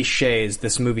all the cliches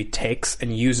this movie takes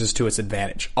and uses to its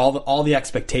advantage. All the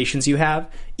expectations you have,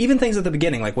 even things at the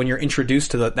beginning, like when you're introduced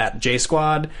to that J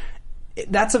Squad.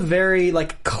 That's a very,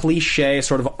 like, cliche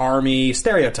sort of army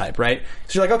stereotype, right?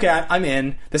 So you're like, okay, I'm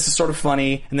in. This is sort of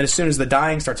funny. And then as soon as the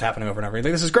dying starts happening over and over, you're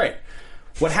like, this is great.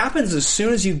 What happens as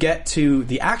soon as you get to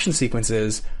the action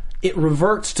sequences, it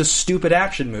reverts to stupid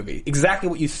action movie. Exactly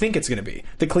what you think it's going to be.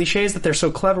 The cliches that they're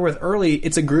so clever with early,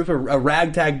 it's a group, a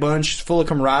ragtag bunch full of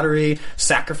camaraderie,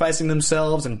 sacrificing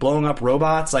themselves and blowing up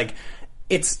robots. Like,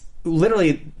 it's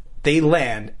literally, they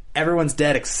land, everyone's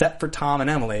dead except for Tom and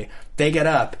Emily. They get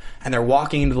up, and they're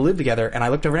walking into the loop together, and I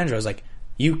looked over at Andrew, I was like,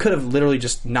 you could have literally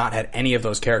just not had any of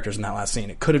those characters in that last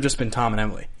scene. It could have just been Tom and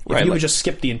Emily. If you would just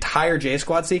skip the entire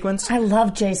J-Squad sequence. I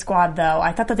love J-Squad, though.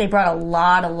 I thought that they brought a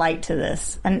lot of light to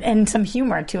this, and some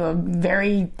humor to a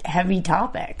very heavy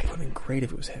topic. It would have been great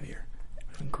if it was heavier. It would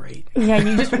have been great. Yeah,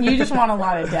 you just want a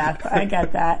lot of depth. I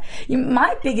get that.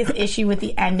 My biggest issue with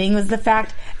the ending was the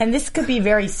fact, and this could be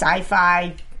very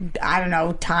sci-fi, I don't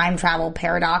know, time travel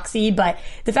paradoxy, but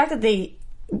the fact that they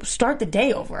start the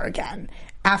day over again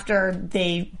after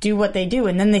they do what they do,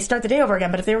 and then they start the day over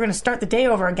again. But if they were going to start the day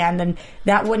over again, then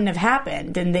that wouldn't have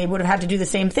happened, and they would have had to do the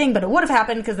same thing, but it would have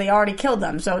happened because they already killed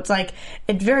them. So it's like,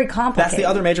 it's very complicated. That's the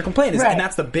other major complaint, right. And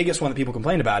that's the biggest one that people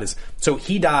complain about is, so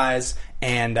he dies,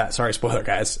 and, sorry, spoiler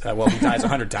guys, well, he dies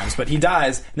 100 times, but he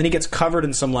dies, and then he gets covered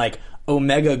in some, like,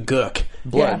 Omega gook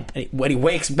blood. Yeah. When he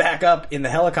wakes back up in the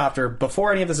helicopter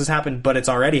before any of this has happened, but it's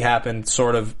already happened,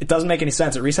 sort of, it doesn't make any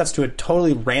sense. It resets to a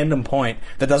totally random point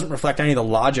that doesn't reflect any of the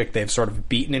logic they've sort of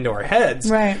beaten into our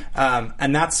heads. Right.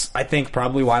 And that's, I think,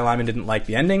 probably why Lyman didn't like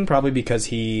the ending, probably because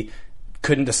he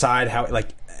couldn't decide how, like,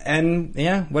 and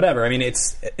yeah, whatever. I mean,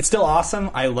 it's still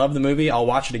awesome. I love the movie. I'll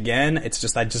watch it again. It's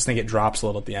just, I just think it drops a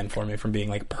little at the end for me from being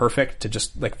like perfect to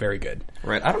just like very good.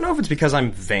 Right. I don't know if it's because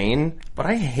I'm vain, but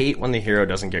I hate when the hero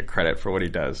doesn't get credit for what he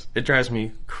does. It drives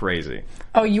me crazy.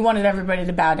 Oh, you wanted everybody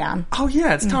to bow down. Oh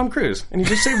yeah, it's Tom Cruise, and he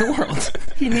just saved the world.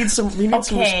 He needs some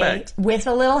respect. With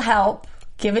a little help.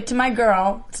 Give it to my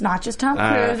girl. It's not just Tom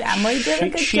Cruise. Emily did a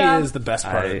good job. She is the best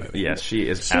part of the movie. Yes, she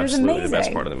is absolutely the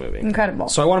best part of the movie. Incredible.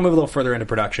 So I want to move a little further into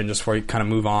production just before we kind of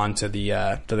move on to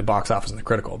the box office and the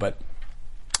critical. But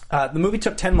the movie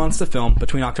took 10 months to film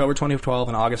between October 2012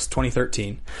 and August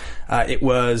 2013. It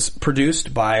was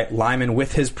produced by Lyman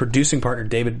with his producing partner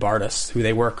David Bardis, who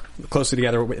they work closely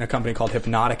together in a company called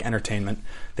Hypnotic Entertainment.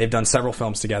 They've done several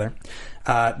films together.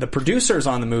 The producers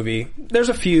on the movie, there's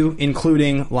a few,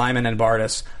 including Lyman and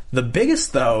Bardis. The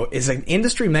biggest, though, is an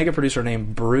industry mega producer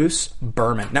named Bruce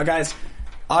Berman. Now, guys,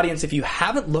 audience, if you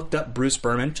haven't looked up Bruce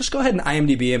Berman, just go ahead and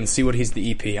IMDb him and see what he's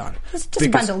the EP on. Just a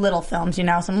bunch of little films,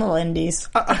 some little indies.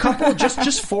 A couple,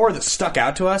 just 4 that stuck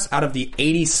out to us out of the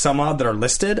 80 some odd that are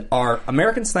listed are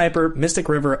American Sniper, Mystic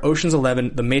River, Ocean's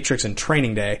 11, The Matrix, and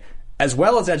Training Day, as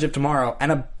well as Edge of Tomorrow,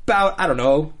 and about, I don't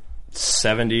know,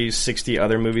 70, 60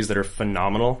 other movies that are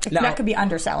phenomenal. Now, that could be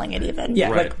underselling it even. Yeah,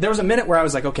 right. Like, there was a minute where I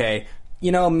was like, okay,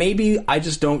 maybe I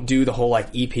just don't do the whole like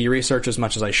EP research as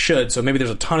much as I should, so maybe there's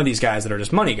a ton of these guys that are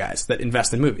just money guys that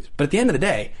invest in movies. But at the end of the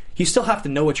day, you still have to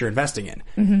know what you're investing in.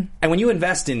 Mm-hmm. And when you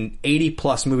invest in 80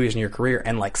 plus movies in your career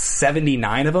and like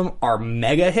 79 of them are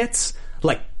mega hits,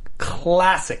 like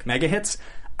classic mega hits,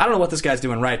 I don't know what this guy's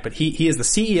doing right, but he is the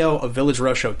CEO of Village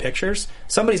Roadshow Pictures.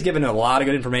 Somebody's given him a lot of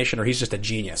good information, or he's just a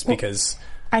genius because...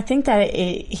 I think that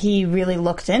he really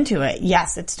looked into it.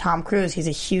 Yes, it's Tom Cruise. He's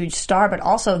a huge star, but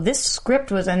also this script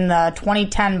was in the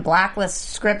 2010 blacklist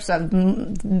scripts of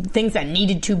things that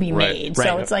needed to be made.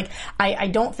 So it's like, I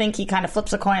don't think he kind of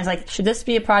flips a coin. It's like, should this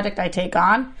be a project I take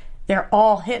on? They're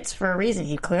all hits for a reason.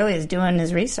 He clearly is doing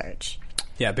his research.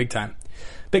 Yeah, big time.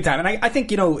 Big time. And I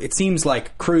think, it seems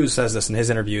like Cruise says this in his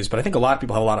interviews, but I think a lot of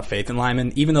people have a lot of faith in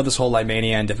Lyman, even though this whole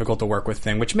Lymania and difficult to work with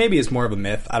thing, which maybe is more of a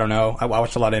myth. I don't know. I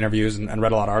watched a lot of interviews and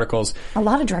read a lot of articles. A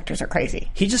lot of directors are crazy.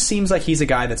 He just seems like he's a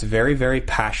guy that's very, very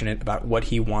passionate about what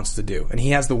he wants to do. And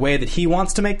he has the way that he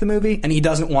wants to make the movie, and he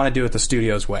doesn't want to do it the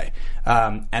studio's way.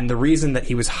 And the reason that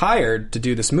he was hired to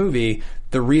do this movie,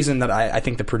 the reason that I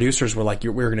think the producers were like,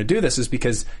 we're going to do this, is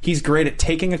because he's great at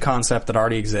taking a concept that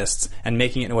already exists and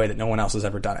making it in a way that no one else has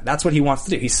ever done it. That's what he wants to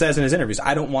do. He says in his interviews,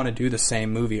 I don't want to do the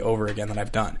same movie over again that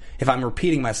I've done. If I'm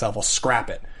repeating myself, I'll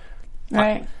scrap it.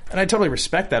 Right. And I totally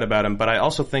respect that about him, but I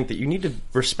also think that you need to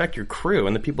respect your crew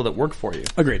and the people that work for you.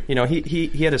 Agreed.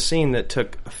 He had a scene that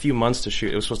took a few months to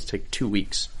shoot. It was supposed to take 2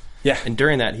 weeks. Yeah. And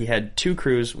during that, he had 2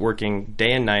 crews working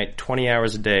day and night, 20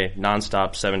 hours a day,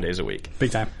 nonstop, 7 days a week.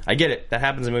 Big time. I get it. That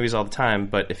happens in movies all the time,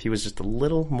 but if he was just a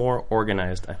little more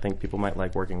organized, I think people might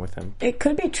like working with him. It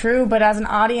could be true, but as an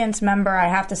audience member, I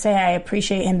have to say I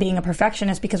appreciate him being a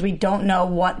perfectionist, because we don't know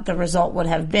what the result would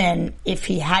have been if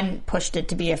he hadn't pushed it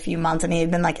to be a few months and he had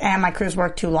been like, my crews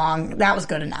worked too long. That was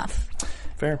good enough.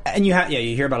 Fair. And you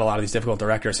hear about a lot of these difficult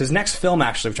directors. His next film,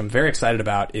 actually, which I'm very excited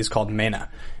about, is called Mena.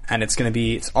 And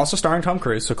it's also starring Tom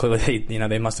Cruise, so clearly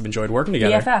they must have enjoyed working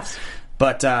together. BFFs.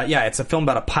 But it's a film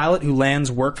about a pilot who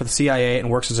lands work for the CIA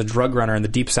and works as a drug runner in the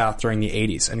Deep South during the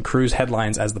 80s, and Cruise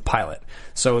headlines as the pilot.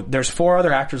 So there's 4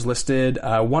 other actors listed.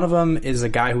 One of them is a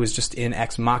guy who was just in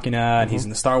Ex Machina, and he's in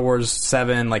the Star Wars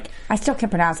 7. I still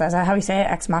can't pronounce that. Is that how you say it?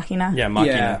 Ex Machina? Yeah,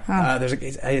 Machina. Yeah.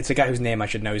 It's a guy whose name I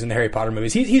should know. He's in the Harry Potter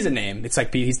movies. He's a name. It's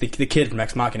like he's the kid from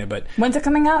Ex Machina. But when's it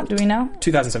coming out? Do we know?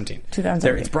 2017.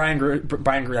 2017. It's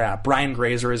Brian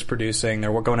Grazer is producing.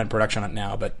 They're going into production on it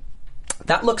now, but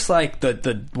that looks like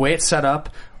the way it's set up,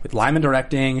 with Lyman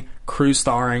directing, Cruise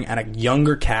starring, and a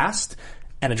younger cast,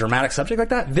 and a dramatic subject like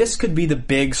that. This could be the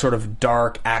big sort of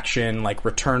dark action, like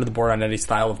Return to the Bourne Identity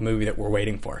style of movie that we're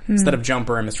waiting for. Instead of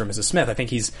Jumper and Mr. and Mrs. Smith, I think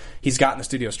he's gotten the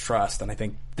studio's trust, and I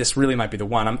think this really might be the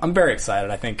one. I'm very excited.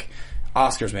 I think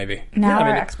Oscars, maybe. Now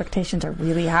our expectations are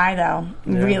really high, though.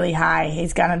 Yeah. Really high.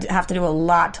 He's going to have to do a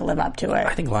lot to live up to it.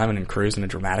 I think Lyman and Cruise in a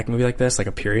dramatic movie like this, like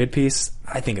a period piece,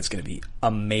 I think it's going to be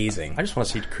amazing. I just want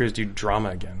to see Cruise do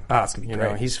drama again. Oh, it's going to be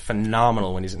great. He's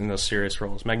phenomenal when he's in those serious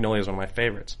roles. Magnolia is one of my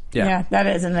favorites. Yeah, that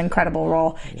is an incredible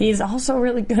role. Yeah. He's also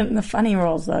really good in the funny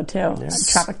roles, though, too. Yeah.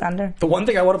 Tropic Thunder. The one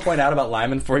thing I want to point out about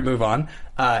Lyman before we move on,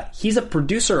 he's a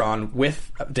producer on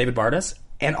with David Bardas,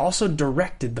 and also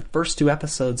directed the first 2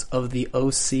 episodes of The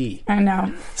O.C. I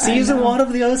know. Season 1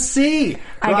 of The O.C.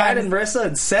 Ryan and Marissa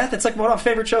and Seth. It's like one of my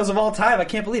favorite shows of all time. I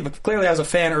can't believe it. Clearly I was a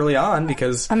fan early on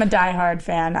because... I'm a diehard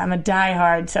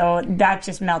fan. So that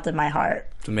just melted my heart.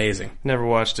 It's amazing. Never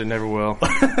watched it, never will.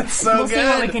 It's so we'll good. See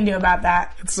what we can do about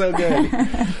that. It's so good.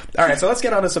 All right, so let's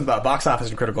get on to some box office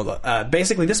and critical.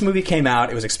 Basically, this movie came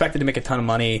out. It was expected to make a ton of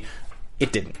money.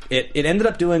 It didn't. It ended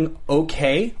up doing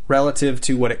okay relative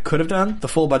to what it could have done. The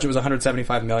full budget was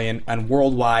 $175 million, and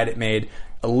worldwide it made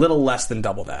a little less than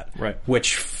double that. Right.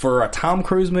 Which, for a Tom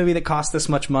Cruise movie that cost this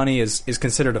much money, is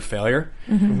considered a failure.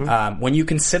 Mm-hmm. When you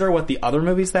consider what the other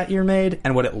movies that year made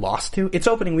and what it lost to, its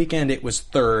opening weekend it was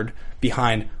 3rd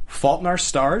behind Fault in Our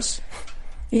Stars,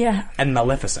 and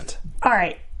Maleficent. All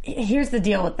right, here's the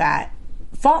deal with that.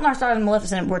 Fault in Our Stars and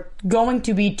Maleficent were going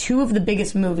to be 2 of the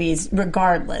biggest movies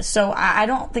regardless. So I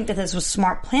don't think that this was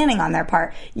smart planning on their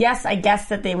part. Yes, I guess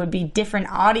that they would be different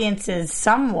audiences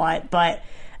somewhat, but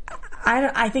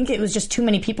I think it was just too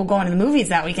many people going to the movies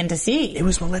that weekend to see. It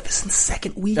was Maleficent's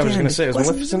second weekend. I was going to say, it was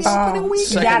Maleficent's second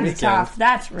weekend. That's tough.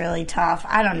 That's really tough.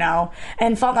 I don't know.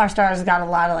 And Fault in Our Stars got a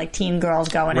lot of teen girls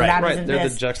going, and that isn't They're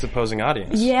this. the juxtaposing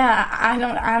audience. Yeah, I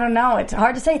don't know. It's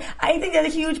hard to say. I think that a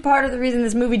huge part of the reason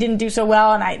this movie didn't do so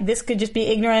well, and this could just be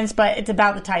ignorance, but it's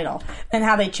about the title and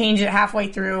how they changed it halfway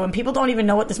through, and people don't even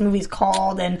know what this movie's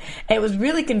called, and it was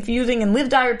really confusing. And Live,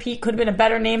 Die, Repeat could have been a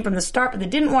better name from the start, but they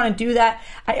didn't want to do that.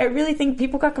 I really think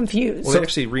people got confused. Well, they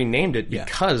actually renamed it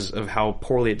because of how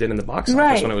poorly it did in the box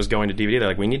office when it was going to DVD. They're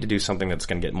like, we need to do something that's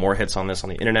going to get more hits on this on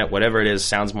the internet. Whatever it is,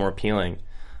 sounds more appealing.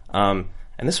 And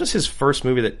this was his first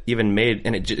movie that even made,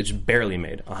 and it barely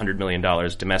made $100 million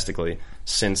domestically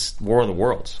since War of the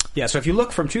Worlds. Yeah, so if you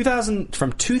look from 2000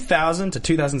 to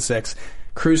 2006,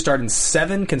 Cruise starred in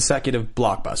 7 consecutive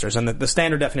blockbusters, and the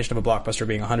standard definition of a blockbuster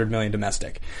being $100 million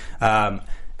domestic.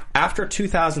 After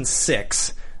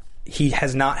 2006, he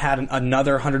has not had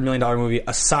another $100 million movie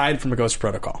aside from A Ghost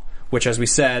Protocol, which, as we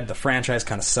said, the franchise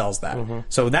kind of sells that.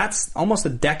 So that's almost a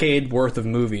decade worth of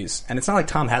movies. And it's not like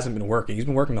Tom hasn't been working. He's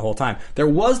been working the whole time. There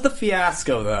was the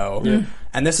fiasco, though.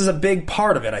 And this is a big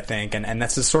part of it, I think. And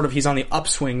that's sort of, he's on the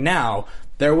upswing now.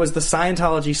 There was the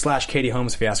Scientology / Katie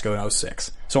Holmes fiasco in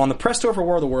 2006. So on the press tour for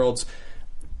War of the Worlds,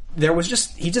 there was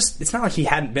it's not like he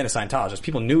hadn't been a Scientologist.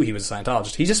 People knew he was a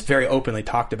Scientologist. He just very openly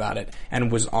talked about it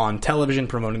and was on television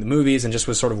promoting the movies and just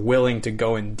was sort of willing to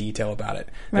go in detail about it.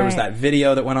 There was that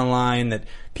video that went online that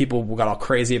people got all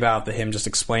crazy about, him just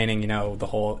explaining,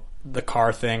 the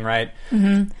car thing, right?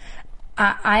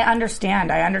 I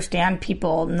understand. I understand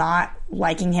people not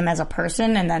liking him as a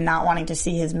person and then not wanting to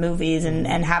see his movies and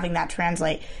having that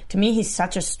translate. To me, he's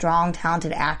such a strong,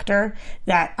 talented actor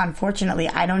that, unfortunately,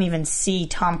 I don't even see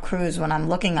Tom Cruise when I'm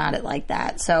looking at it like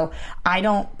that. So I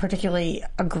don't particularly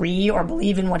agree or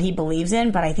believe in what he believes in,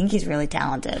 but I think he's really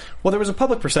talented. Well, there was a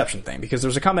public perception thing because there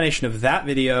was a combination of that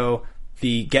video,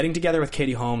 the getting together with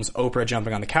Katie Holmes, Oprah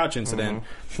jumping on the couch incident,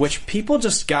 which people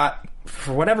just got,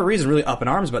 for whatever reason, really up in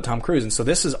arms about Tom Cruise. And so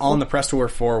this is on the press tour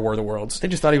for War of the Worlds. They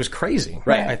just thought he was crazy.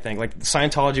 Right. I think. Like,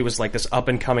 Scientology was like this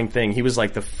up-and-coming thing. He was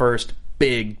like the first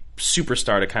big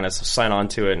superstar to kind of sign on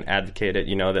to it and advocate it,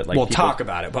 that like talk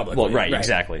about it publicly. Well, right.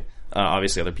 Exactly.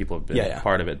 Obviously, other people have been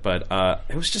part of it, but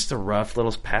it was just a rough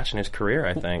little patch in his career,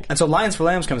 I think. And so Lions for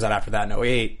Lambs comes out after that in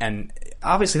 2008, and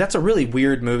obviously that's a really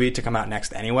weird movie to come out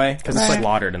next anyway. Because it's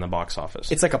slaughtered in the box office.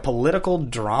 It's like a political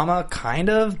drama, kind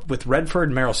of, with Redford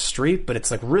and Meryl Streep, but it's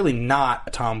like really not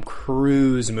a Tom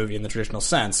Cruise movie in the traditional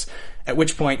sense. At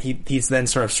which point he's then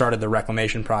sort of started the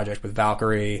Reclamation Project with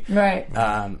Valkyrie.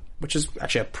 Right. Which is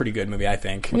actually a pretty good movie, I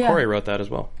think. McQuarrie wrote that as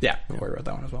well. Yeah, McQuarrie wrote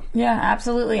that one as well. Yeah,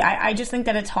 absolutely. I just think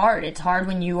that it's hard. It's hard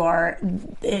when you are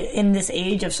in this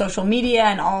age of social media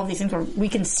and all of these things where we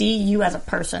can see you as a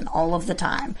person all of the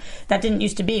time. That didn't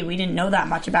used to be. We didn't know that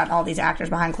much about all these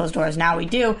actors behind closed doors. Now we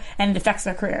do, and it affects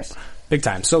their careers. Big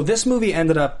time. So this movie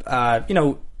ended up,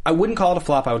 I wouldn't call it a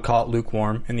flop. I would call it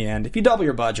lukewarm in the end. If you double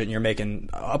your budget and you're making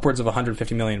upwards of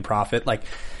 $150 million profit,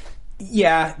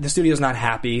 the studio's not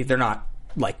happy. They're not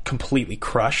completely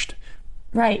crushed.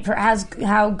 Right. For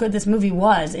how good this movie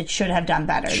was, it should have done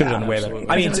better. Should have done way better.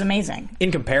 I mean, it was amazing.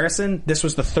 In comparison, this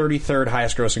was the 33rd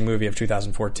highest grossing movie of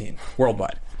 2014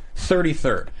 worldwide.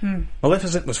 33rd.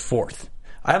 Maleficent was 4th.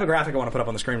 I have a graphic I want to put up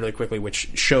on the screen really quickly,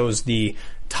 which shows the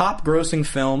top grossing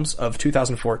films of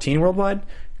 2014 worldwide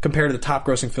compared to the top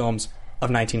grossing films of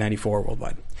 1994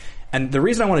 worldwide. And the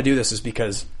reason I want to do this is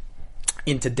because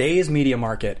in today's media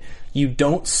market, you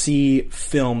don't see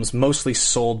films mostly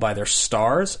sold by their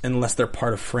stars unless they're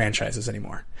part of franchises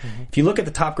anymore. If you look at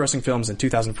the top grossing films in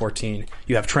 2014,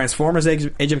 you have Transformers Age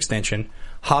of Extinction,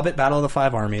 Hobbit Battle of the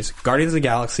Five Armies, Guardians of the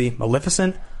Galaxy,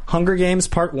 Maleficent, Hunger Games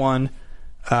Part 1,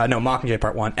 Mockingjay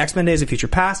Part 1, X-Men Days of Future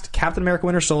Past, Captain America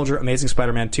Winter Soldier, Amazing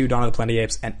Spider-Man 2, Dawn of the Planet of the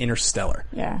Apes, and Interstellar.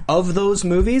 Yeah. Of those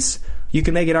movies, you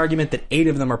can make an argument that 8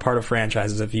 of them are part of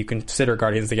franchises if you consider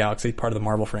Guardians of the Galaxy part of the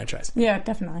Marvel franchise. Yeah,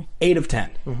 definitely. 8 of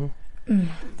 10. And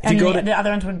the other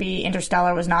ones would be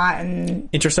Interstellar was not, and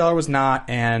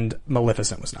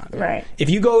Maleficent was not. Right. If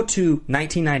you go to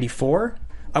 1994,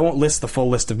 I won't list the full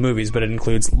list of movies, but it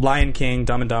includes Lion King,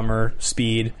 Dumb and Dumber,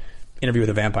 Speed, Interview with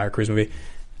a Vampire, cruise movie.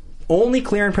 Only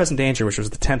Clear and Present Danger, which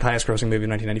was the 10th highest grossing movie in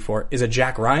 1994, is a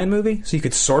Jack Ryan movie, so you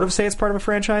could sort of say it's part of a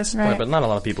franchise. Right. But not a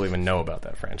lot of people even know about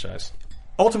that franchise.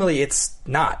 Ultimately, it's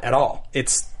not at all.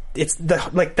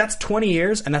 That's 20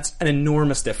 years, and that's an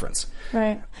enormous difference.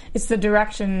 Right. It's the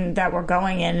direction that we're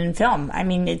going in film. I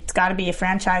mean, it's got to be a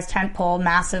franchise, tentpole,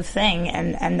 massive thing,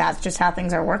 and that's just how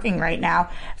things are working right now.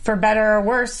 For better or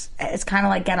worse, it's kind of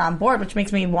like Get On Board, which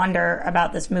makes me wonder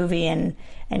about this movie and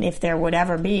if there would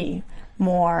ever be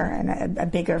more and a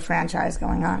bigger franchise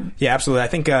going on. Yeah, absolutely. I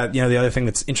think the other thing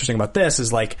that's interesting about this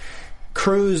is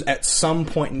Cruise at some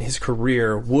point in his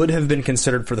career would have been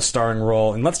considered for the starring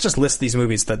role, and let's just list these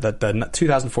movies, the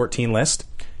 2014 list.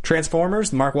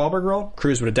 Transformers, the Mark Wahlberg role,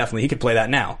 Cruise would have definitely, he could play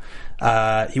that now.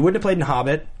 He wouldn't have played in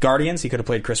Hobbit. Guardians, he could have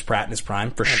played Chris Pratt in his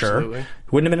prime, for Absolutely. sure.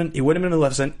 He wouldn't have been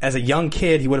Maleficent. As a young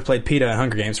kid, he would have played Peeta in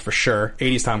Hunger Games, for sure.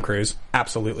 80s Tom Cruise,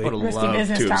 absolutely. I would have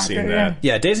loved to have seen that.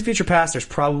 Yeah, Days of Future Past,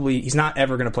 he's not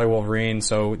ever going to play Wolverine,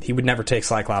 so he would never take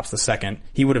Cyclops the second.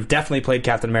 He would have definitely played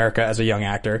Captain America as a young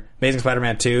actor. Amazing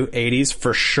Spider-Man 2, 80s,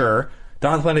 for sure.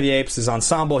 Dawn of the Planet of the Apes is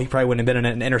ensemble, he probably wouldn't have been in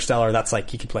it. And Interstellar, that's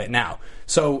he could play it now.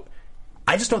 So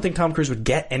I just don't think Tom Cruise would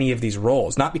get any of these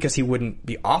roles. Not because he wouldn't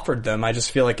be offered them. I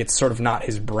just feel like it's sort of not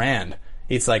his brand.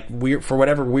 It's weird, for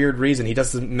whatever weird reason, he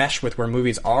doesn't mesh with where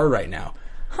movies are right now.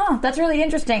 That's really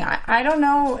interesting. I don't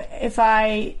know if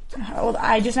I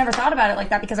just never thought about it like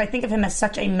that because I think of him as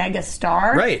such a mega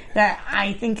star. Right. That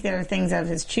I think there are things of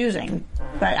his choosing.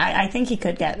 But I think he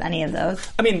could get any of those.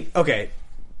 I mean, okay.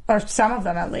 Or some of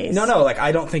them at least. No, like,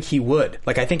 I don't think he would.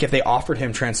 Like, I think if they offered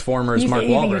him Transformers, Mark Wahlberg...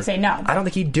 You think he would say no? I don't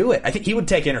think he'd do it. I think he would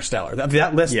take Interstellar.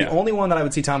 That list, the only one that I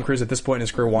would see Tom Cruise at this point in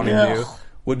his career wanting to do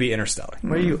would be Interstellar.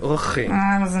 What are you...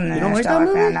 I was an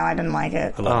Interstellar fan. No, I didn't like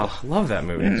it. I love that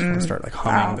movie. I just want to start, like,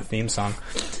 humming the theme song.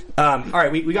 All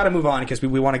right, we got to move on because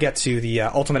we want to get to the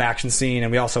ultimate action scene,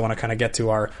 and we also want to kind of get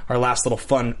to our last little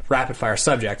fun rapid-fire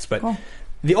subjects. But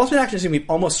the ultimate action scene, we've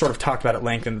almost sort of talked about at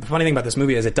length, and the funny thing about this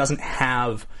movie is it doesn't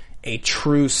have a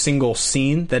true single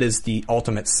scene that is the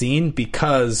ultimate scene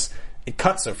because it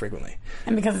cuts so frequently.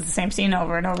 And because it's the same scene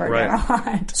over and over again a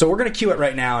lot. So we're going to cue it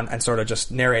right now and sort of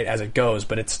just narrate as it goes,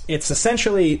 but it's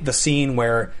essentially the scene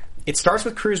where it starts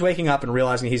with Cruise waking up and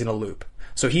realizing he's in a loop.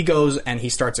 So he goes and he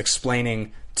starts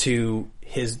explaining to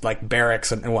his like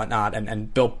barracks and whatnot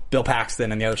and Bill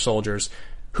Paxton and the other soldiers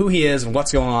who he is and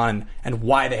what's going on and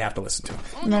why they have to listen to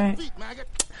him.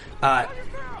 Right.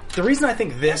 The reason I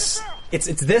think this... It's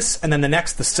this, and then the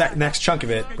next chunk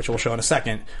of it, which we'll show in a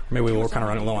second. Or maybe we're kind of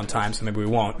running low on time, so maybe we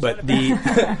won't. But the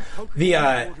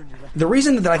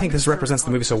reason that I think this represents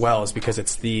the movie so well is because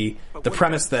it's the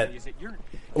premise that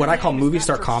what I call movie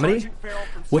star comedy,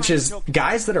 which is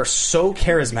guys that are so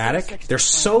charismatic, they're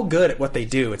so good at what they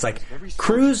do. It's like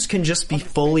Cruise can just be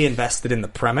fully invested in the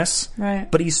premise,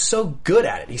 but he's so good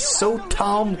at it. He's so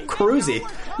Tom Cruise-y.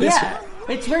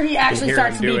 It's where he actually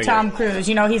starts to be Tom Cruise.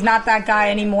 You know, he's not that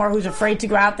guy anymore who's afraid to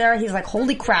go out there. He's like,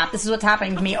 holy crap, this is what's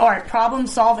happening to me. All right,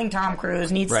 problem-solving Tom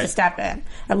Cruise needs to step in.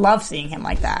 I love seeing him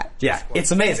like that. Yeah,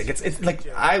 it's amazing. It's like,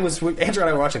 Andrew and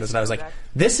I were watching this, and I was like,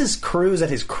 this is Cruise at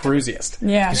his cruisiest.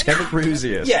 Yeah. He's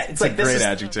cruisiest. Yeah, it's like, a this great is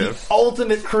adjective. the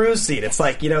ultimate Cruise scene. It's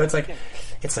like, you know, it's like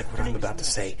what I'm about to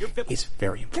say is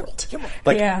very important.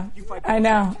 Like, yeah, I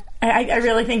know. I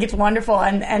really think it's wonderful,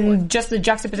 and just the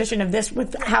juxtaposition of this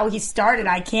with how he started,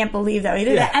 I can't believe that he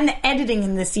did that. And the editing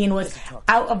in this scene was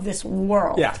out of this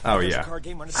world. Yeah. Oh, yeah.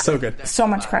 So good. So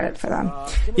much credit for them.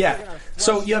 Yeah.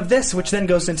 So you have this, which then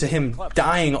goes into him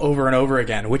dying over and over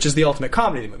again, which is the ultimate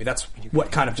comedy of the movie. That's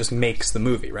what kind of just makes the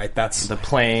movie, right? That's the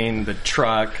plane, the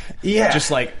truck. Yeah.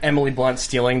 Just like Emily Blunt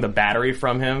stealing the battery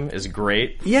from him is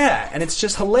great. Yeah, and it's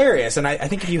just hilarious. And I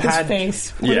think if you had...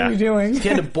 His face. What are you doing? If you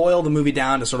had to boil the movie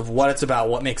down to sort of what it's about,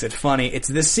 what makes it funny, it's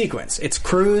this sequence. It's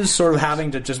Cruise sort of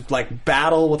having to just like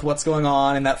battle with what's going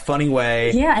on in that funny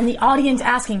way. Yeah, and the audience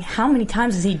asking, how many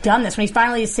times has he done this? When he's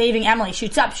finally saving Emily,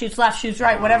 shoots up, shoots left, shoots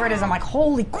right, whatever it is. I'm like,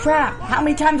 holy crap, how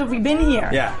many times have we been here?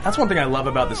 Yeah, that's one thing I love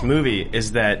about this movie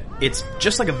is that it's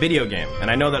just like a video game. And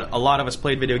I know that a lot of us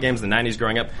played video games in the 90s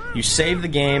growing up. You save the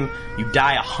game, you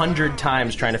die 100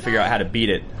 times trying to figure out how to beat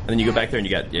it, and then you go back there and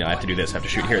you got, I have to do this, I have to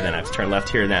shoot here, then I have to turn left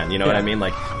here, then. You know what I mean?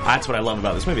 Like, that's what I love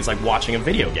about this movie. It's like watching a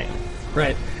video game.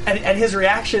 Right. And his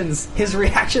reactions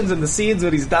in the scenes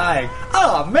when he's dying,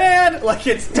 oh man, like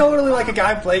it's totally like a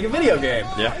guy playing a video game.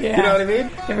 Yeah. You know what I mean?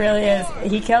 It really is.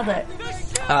 He killed it.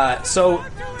 So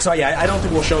yeah, I don't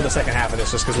think we'll show the second half of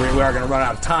this just because we are going to run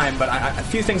out of time, but a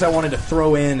few things I wanted to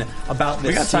throw in about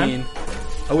this scene. Time?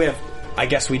 Oh, we have... I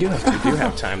guess we do have time. We do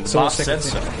have time. The boss said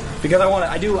so. Because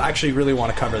I do actually really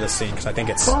want to cover this scene because I think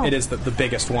it is the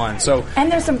biggest one. So,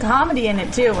 and there's some comedy in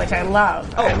it too, which I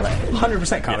love. Oh,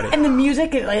 100% comedy. And the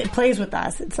music, it plays with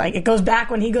us. It's like it goes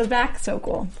back when he goes back. So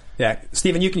cool. Yeah,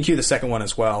 Stephen, you can cue the second one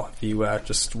as well. If you we'll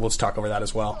just talk over that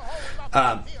as well.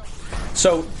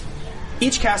 So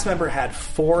each cast member had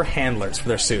 4 handlers for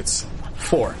their suits.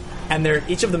 4. And they're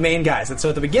each of the main guys. And so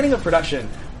at the beginning of production,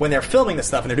 when they're filming this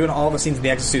stuff and they're doing all the scenes in the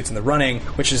exosuits and the running,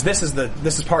 which is this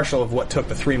is partial of what took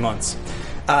the 3 months.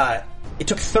 It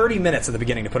took 30 minutes at the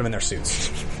beginning to put them in their suits.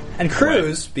 And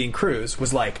Cruise, being Cruise,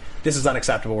 was like, this is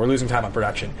unacceptable. We're losing time on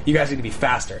production. You guys need to be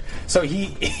faster. So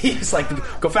he's like,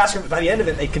 go faster. By the end of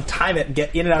it, they can time it and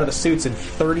get in and out of the suits in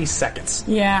 30 seconds.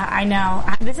 Yeah, I know.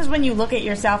 This is when you look at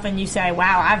yourself and you say,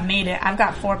 wow, I've made it. I've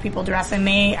got 4 people dressing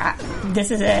me. This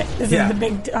is it. This is the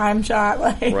big time shot.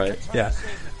 Like. Right. Yeah.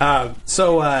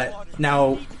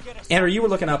 Now, Andrew, you were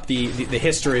looking up the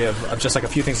history of just like a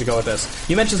few things to go with this.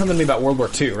 You mentioned something to me about World War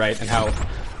II, right? And how...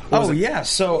 yeah.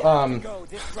 So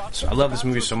I love this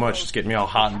movie so much. It's getting me all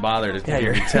hot and bothered. Yeah,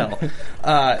 you can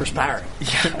tell. Perspiring.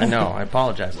 Yeah, I know. I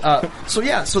apologize. So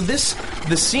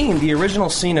the scene, the original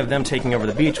scene of them taking over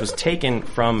the beach was taken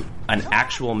from an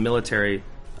actual military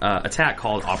attack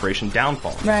called Operation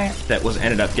Downfall. Right. That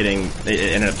ended up getting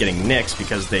nixed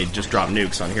because they just dropped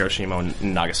nukes on Hiroshima and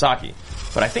Nagasaki.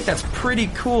 But I think that's pretty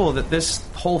cool that this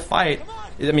whole fight,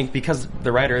 I mean, because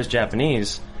the writer is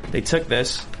Japanese, they took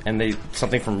this and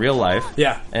something from real life,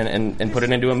 and put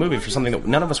it into a movie for something that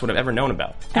none of us would have ever known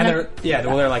about. And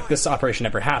they're like, this operation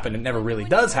never happened. It never really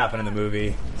does happen in the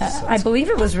movie. I believe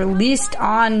it was released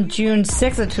on June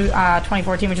 6th of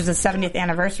 2014, which is the 70th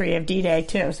anniversary of D-Day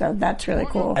too. So that's really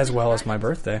cool. As well as my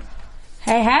birthday.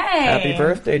 Hey! Happy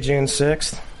birthday, June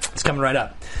 6th. It's coming right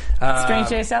up. Strange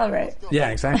day to celebrate. Yeah,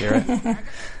 exactly.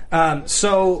 Right.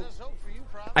 So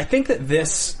I think that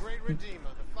this.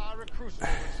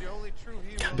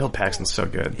 Bill Paxton's so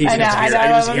good. I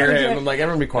just hear him. I'm like,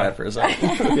 everyone be quiet for a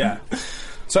second. Yeah.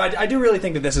 So I do really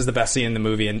think that this is the best scene in the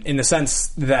movie, in the sense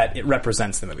that it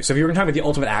represents the movie. So if you were going to talk about the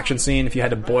ultimate action scene, if you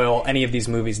had to boil any of these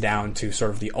movies down to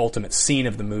sort of the ultimate scene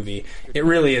of the movie, it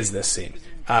really is this scene.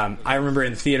 I remember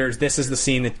in theaters, this is the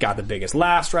scene that got the biggest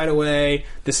laughs right away.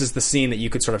 This is the scene that you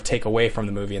could sort of take away from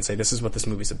the movie and say, this is what this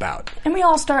movie's about. And we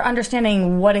all start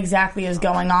understanding what exactly is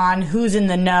going on, who's in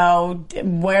the know,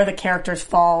 where the characters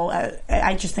fall.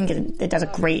 I just think it does a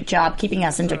great job keeping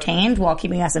us entertained while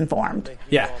keeping us informed.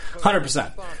 Yeah,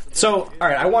 100%. So, all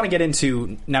right, I want to get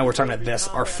into, now we're talking about this,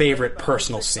 our favorite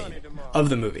personal scene of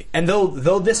the movie. And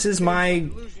though this is my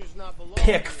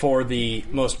pick for the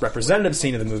most representative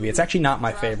scene of the movie, it's actually not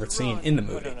my favorite scene in the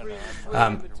movie.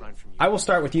 I will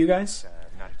start with you guys.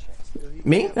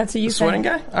 Me? That's a you the sweating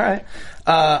guy? All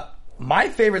right. My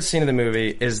favorite scene of the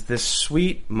movie is this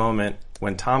sweet moment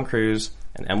when Tom Cruise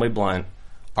and Emily Blunt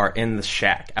are in the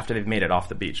shack after they've made it off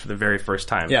the beach for the very first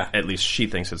time. Yeah. At least she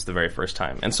thinks it's the very first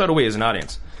time. And so do we as an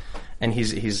audience. And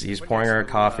he's pouring her a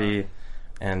coffee,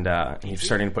 and he's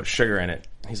starting to put sugar in it.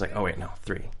 He's like, oh, wait, no,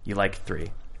 3. You like 3.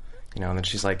 You know, and then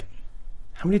she's like,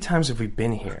 how many times have we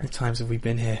been here? How many times have we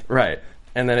been here? Right.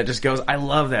 And then it just goes, I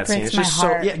love that scene. It's just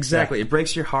heart. so, yeah, exactly. Yeah. It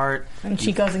breaks your heart. And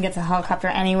she goes and gets a helicopter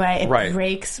anyway. It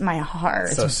breaks my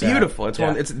heart. It's so beautiful. It's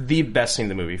it's the best scene in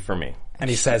the movie for me. And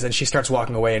he says, and she starts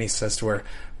walking away, and he says to her,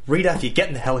 Rita, if you get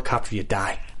in the helicopter, you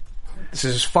die. This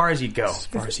is as far as you go. As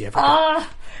far as you ever go.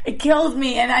 It kills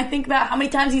me, and I think about how many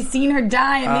times he's seen her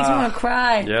die, and it makes me want to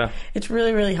cry. Yeah. It's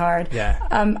really, really hard. Yeah.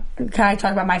 Can I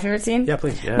talk about my favorite scene? Yeah,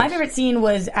 please. Yes. My favorite scene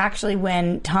was actually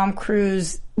when Tom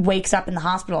Cruise wakes up in the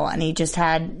hospital, and he just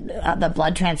had the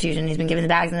blood transfusion. He's been given the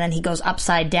bags, and then he goes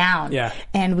upside down. Yeah.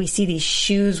 And we see these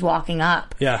shoes walking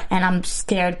up. Yeah. And I'm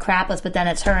scared crapless, but then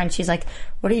it's her, and she's like,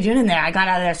 what are you doing in there? I got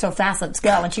out of there so fast, let's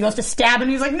go. And she goes to stab him,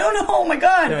 and he's like, no, oh my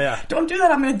God. Yeah. Don't do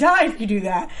that, I'm going to die if you do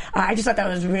that. I just thought that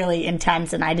was really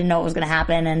intense, and I didn't know what was going to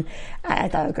happen, and I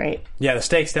thought it was great. Yeah, the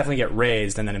stakes definitely get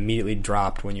raised and then immediately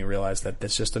dropped when you realize that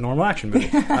it's just a normal action movie.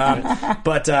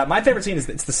 But my favorite scene is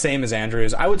it's the same as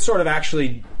Andrew's. I would sort of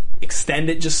actually extend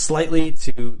it just slightly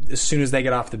to as soon as they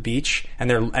get off the beach and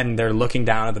they're looking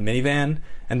down at the minivan,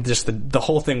 and just the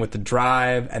whole thing with the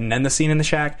drive and then the scene in the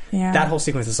shack. Yeah. That whole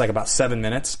sequence is like about 7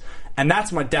 minutes, and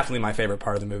that's definitely my favorite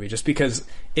part of the movie, just because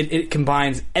it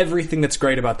combines everything that's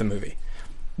great about the movie.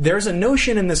 There's a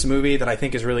notion in this movie that I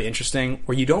think is really interesting,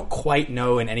 where you don't quite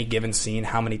know in any given scene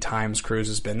how many times Cruise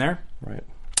has been there. Right.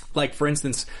 Like, for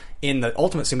instance, in the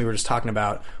ultimate scene we were just talking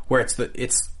about, where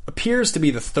it appears to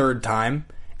be the third time,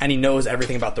 and he knows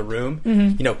everything about the room.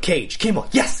 Mm-hmm. You know, Cage, Kimball,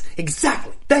 yes,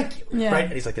 exactly, thank you. Yeah. Right?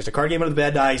 And he's like, there's a card game under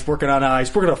the bed, he's working on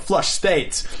flush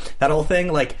spades. That whole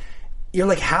thing, like, you're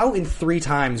like, how in 3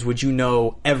 times would you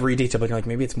know every detail? But you're like,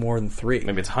 maybe it's more than 3.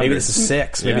 Maybe it's hundreds. Maybe this is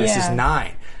 6. Maybe this is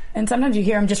 9. And sometimes you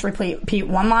hear him just repeat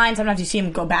one line. Sometimes you see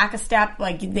him go back a step.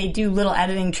 Like, they do little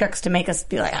editing tricks to make us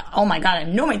be like, oh my God, I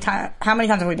know how many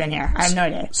times have we been here? I have no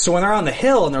idea. So when they're on the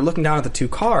hill and they're looking down at the 2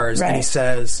 cars, right. And he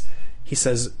says,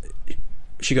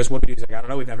 she goes, what do you do? He's like, I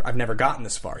don't know, I've never gotten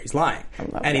this far. He's lying.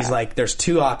 And he's like, there's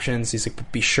 2 options. He's like,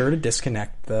 be sure to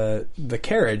disconnect the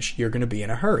carriage. You're going to be in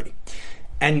a hurry.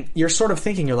 And you're sort of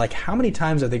thinking, you're like, how many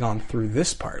times have they gone through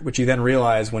this part? Which you then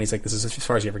realize when he's like, this is as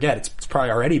far as you ever get. It's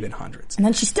probably already been hundreds. And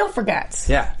then she still forgets.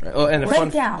 Yeah. Well, and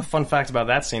the fun fact about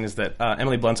that scene is that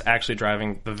Emily Blunt's actually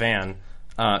driving the van,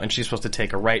 and she's supposed to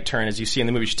take a right turn. As you see in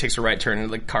the movie, she takes a right turn,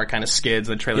 and the car kind of skids,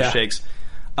 and the trailer shakes.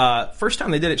 First time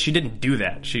they did it, she didn't do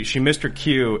that. She missed her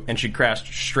cue, and she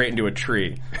crashed straight into a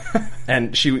tree.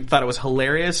 And she thought it was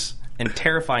hilarious and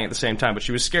terrifying at the same time, but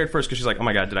she was scared first because she's like, oh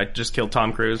my God, did I just kill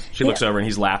Tom Cruise? She looks over and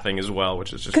he's laughing as well,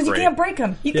 which is just great. Because you can't break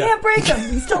him. You can't break him.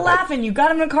 He's still laughing. You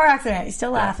got him in a car accident. He's still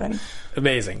laughing.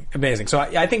 Amazing. So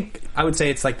I think I would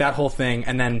say it's like that whole thing,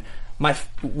 and then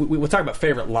we'll talk about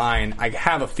favorite line. I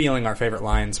have a feeling our favorite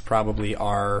lines probably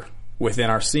are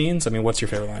within our scenes. I mean, what's your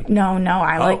favorite line? No,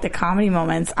 I like the comedy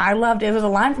moments. I loved it. Was a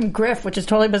line from Griff, which is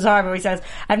totally bizarre, but he says,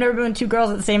 I've never been with 2 girls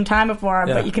at the same time before,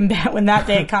 but you can bet when that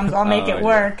day comes, I'll make it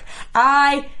work.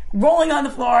 I rolling on the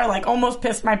floor, like almost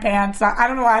pissed my pants. I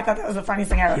don't know why I thought that was the funniest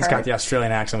thing I ever heard. He's got the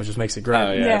Australian accent, which just makes it great.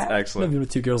 Oh, yeah, it's excellent. I've lived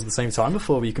with two girls at the same time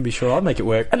before, but you can be sure I'll make it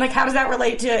work. And like, how does that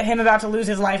relate to him about to lose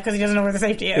his life because he doesn't know where the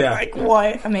safety is? Yeah. Like,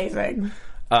 what? Amazing.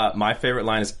 My favorite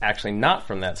line is actually not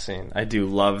from that scene. I do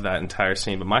love that entire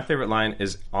scene, but my favorite line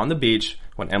is on the beach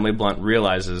when Emily Blunt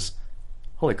realizes,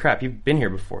 holy crap, you've been here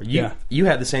before. You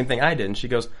had the same thing I did. And she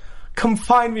goes, come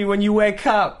find me when you wake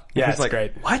up. Yeah, and it's like,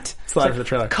 great. What? It's the line for the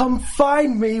trailer. Come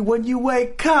find me when you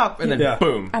wake up. And then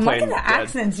boom. I'm liking the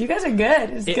accents. You guys are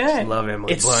good. It's good. I love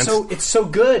Emily Blunt. It's so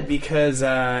good because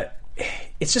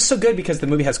it's just so good because the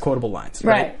movie has quotable lines.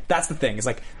 Right. That's the thing. It's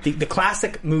like the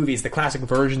classic movies, the classic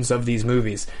versions of these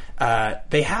movies,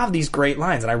 they have these great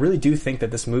lines, and I really do think that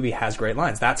this movie has great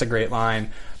lines. That's a great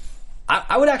line.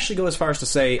 I would actually go as far as to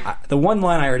say the one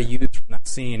line I already used from that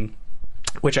scene,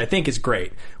 which I think is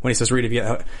great, when he says,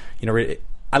 Rita,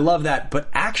 I love that. But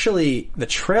actually, the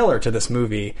trailer to this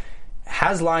movie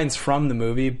has lines from the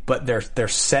movie, but they're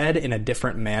said in a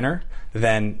different manner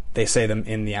than they say them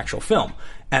in the actual film.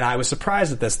 And I was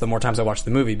surprised at this the more times I watched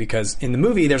the movie, because in the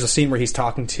movie, there's a scene where he's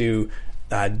talking to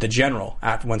the general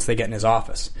once they get in his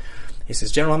office. He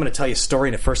says, General, I'm going to tell you a story,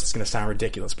 and at first it's going to sound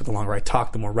ridiculous, but the longer I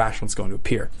talk, the more rational it's going to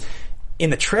appear. In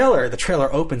the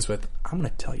trailer opens with, I'm going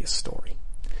to tell you a story.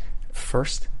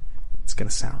 First, it's going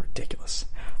to sound ridiculous.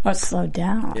 Oh, slow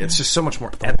down. Yeah, it's just so much more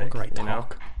the epic. Longer I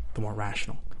talk, the more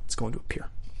rational it's going to appear.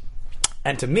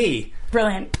 And to me,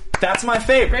 brilliant. That's my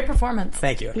favorite. Great performance.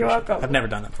 Thank you. You're welcome. I've never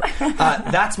done that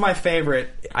before. That's my favorite,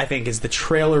 I think, is the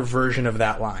trailer version of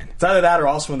that line. It's either that or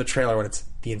also in the trailer when it's,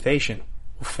 the invasion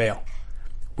will fail.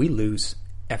 We lose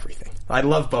everything. I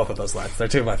love both of those lines. They're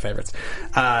two of my favorites.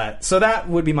 So that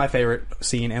would be my favorite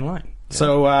scene and line. Yeah.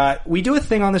 So we do a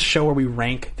thing on this show where we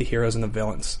rank the heroes and the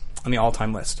villains on the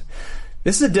all-time list.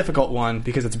 This is a difficult one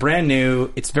because it's brand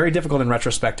new. It's very difficult in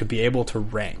retrospect to be able to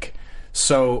rank.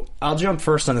 So I'll jump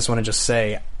first on this one and just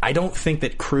say, I don't think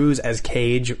that Cruise as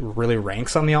Cage really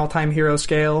ranks on the all-time hero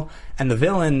scale, and the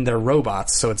villain, they're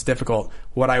robots, so it's difficult.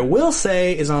 What I will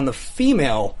say is on the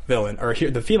female villain, or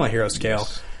the female hero scale,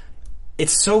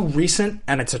 it's so recent,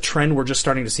 and it's a trend we're just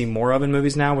starting to see more of in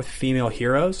movies now with female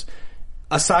heroes.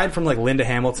 Aside from like Linda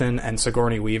Hamilton and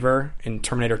Sigourney Weaver in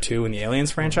Terminator 2 and the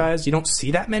Aliens franchise, you don't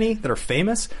see that many that are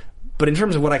famous, but in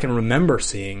terms of what I can remember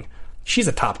seeing, she's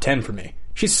a top 10 for me.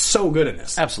 She's so good in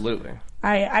this. Absolutely.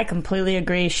 I completely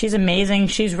agree. She's amazing.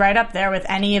 She's right up there with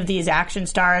any of these action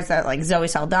stars that like Zoe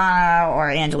Saldana or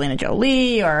Angelina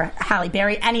Jolie or Halle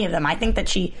Berry, any of them. I think that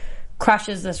she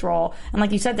crushes this role. And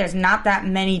like you said, there's not that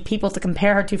many people to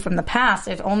compare her to from the past.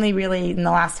 There's only really in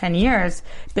the last 10 years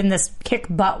been this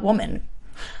kick-butt woman.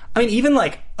 I mean, even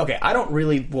like, okay, I don't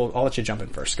really, well, I'll let you jump in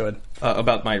first. Go ahead.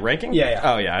 About my ranking? Yeah.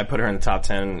 Oh, yeah, I put her in the top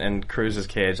 10, and Cruise's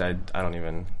Cage, I don't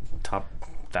even, top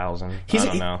 1,000. I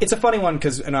don't know. It's a funny one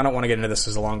because, and I don't want to get into this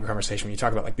as a longer conversation, when you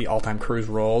talk about like the all-time Cruise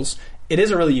roles, it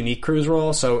is a really unique Cruise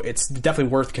role, so it's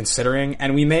definitely worth considering,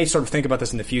 and we may sort of think about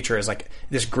this in the future as like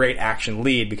this great action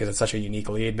lead because it's such a unique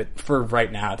lead, but for right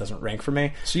now it doesn't rank for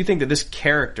me. So you think that this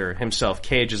character himself,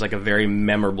 Cage, is like a very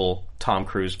memorable Tom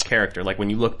Cruise character? Like when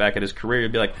you look back at his career,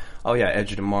 you'd be like, oh yeah,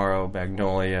 Edge of Tomorrow,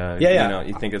 Magnolia, yeah. You know,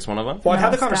 you think it's one of them? Well, I've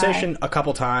had the conversation a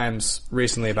couple times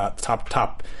recently about top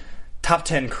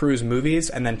 10 Cruise movies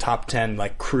and then top 10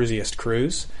 like cruisiest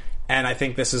Cruise, and I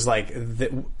think this is like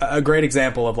a great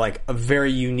example of like a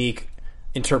very unique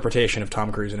interpretation of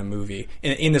Tom Cruise in a movie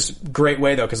in this great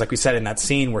way though, because like we said in that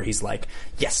scene where he's like,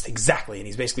 yes, exactly, and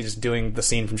he's basically just doing the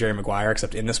scene from Jerry Maguire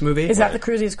except in this movie. Is that the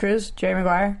cruisiest Cruise, Jerry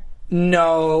Maguire?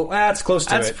 No, that's close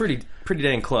to it. That's pretty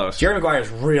dang close. Jerry Maguire is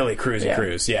really cruisy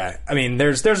Cruise, yeah. I mean,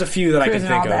 there's a few that cruising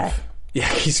I can think all of. day. Yeah,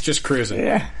 he's just cruising.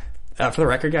 Yeah. For the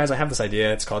record, guys, I have this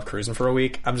idea. It's called Cruising for a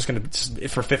Week. I'm just going to,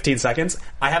 for 15 seconds,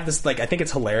 I have this, like, I think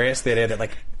it's hilarious, the idea that,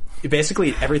 like,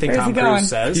 basically everything Tom Cruise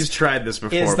says He's tried this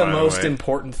before, is the by most the way.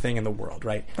 important thing in the world,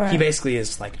 right? He basically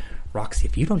is like, Roxy,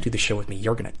 if you don't do the show with me,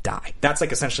 you're going to die. That's,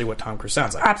 like, essentially what Tom Cruise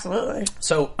sounds like. Absolutely.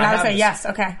 So I would say yes,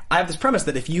 okay. I have this premise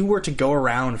that if you were to go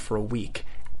around for a week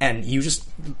and you just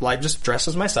dress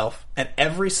as myself, and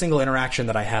every single interaction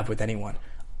that I have with anyone,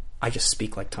 I just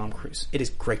speak like Tom Cruise. It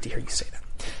is great to hear you say that.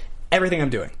 Everything I'm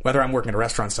doing, whether I'm working at a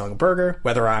restaurant selling a burger,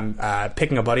 whether I'm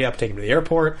picking a buddy up, taking him to the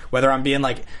airport, whether I'm being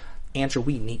like, Andrew,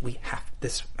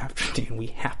 this afternoon, we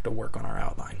have to work on our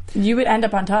outline. You would end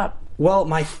up on top. Well,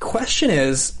 my question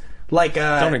is, like...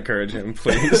 don't encourage him,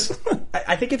 please.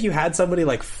 I think if you had somebody,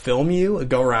 like, film you,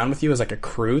 go around with you as, like, a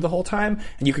crew the whole time,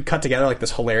 and you could cut together, like,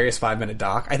 this hilarious 5-minute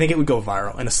doc, I think it would go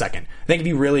viral in a second. I think if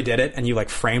you really did it, and you, like,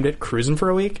 framed it, Cruising for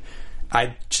a Week,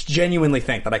 I genuinely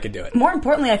think that I could do it. More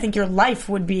importantly, I think your life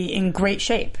would be in great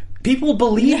shape. People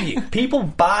believe you. People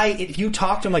buy it. If you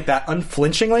talk to them like that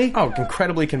unflinchingly. Oh,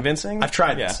 incredibly convincing. I've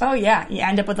tried this. Oh, yeah. You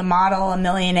end up with a model, a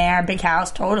millionaire, big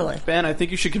house, totally. Ben, I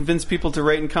think you should convince people to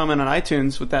rate and comment on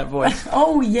iTunes with that voice.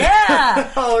 Oh,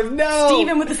 yeah. Oh, no.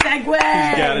 Steven with the segue.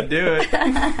 You gotta do it.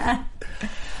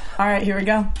 All right, here we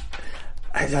go.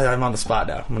 I'm on the spot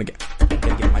now. I'm gonna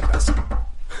get my best.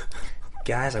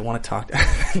 Guys, I want to talk.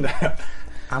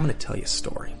 I'm gonna tell you a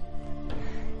story.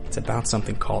 It's about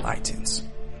something called iTunes.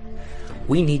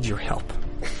 We need your help.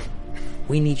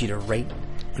 We need you to rate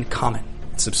and comment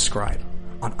and subscribe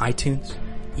on iTunes,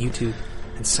 YouTube,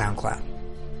 and SoundCloud.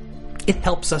 It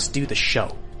helps us do the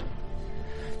show.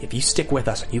 If you stick with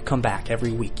us and you come back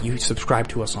every week, you subscribe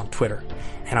to us on Twitter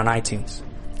and on iTunes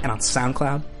and on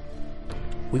SoundCloud,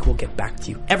 we will get back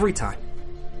to you every time.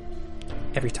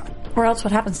 Every time. Or else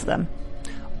what happens to them?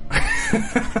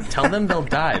 Tell them they'll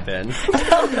die, Ben.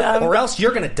 Or else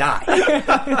you're gonna die.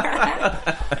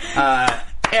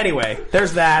 Anyway,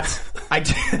 there's that. I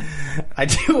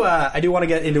do want to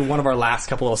get into one of our last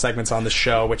couple little segments on the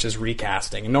show, which is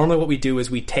recasting. And normally what we do is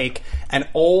we take an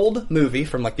old movie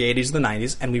from like the 80s or the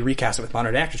 90s and we recast it with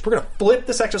modern actors. We're going to flip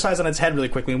this exercise on its head really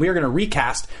quickly, and we are going to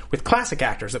recast with classic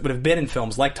actors that would have been in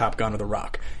films like Top Gun or The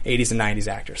Rock, 80s and 90s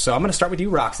actors. So I'm going to start with you,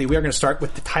 Roxy. We are going to start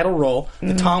with the title role,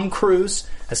 the Tom Cruise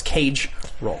as Cage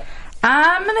role.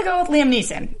 I'm going to go with Liam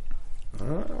Neeson.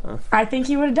 I think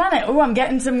he would have done it. Oh, I'm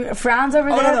getting some frowns over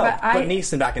there. No. But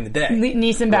Neeson back in the day.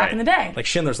 Neeson back in the day. Like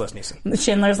Schindler's List Neeson.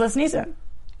 Schindler's List Neeson.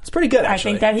 It's pretty good,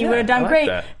 actually. I think that he would have done great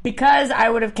that. because I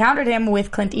would have countered him with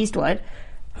Clint Eastwood,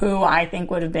 who I think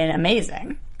would have been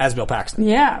amazing. As Bill Paxton.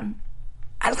 Yeah.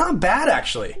 That's not bad,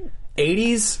 actually.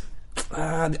 80s...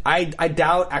 I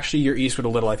doubt actually your Eastwood a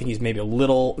little. I think he's maybe a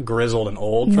little grizzled and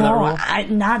old for that role.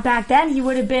 Not back then. He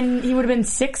would have been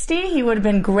 60. He would have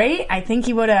been great. I think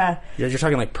he would have. Yeah, you're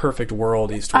talking like Perfect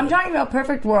World Eastwood. I'm talking about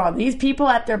Perfect World. These people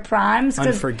at their primes,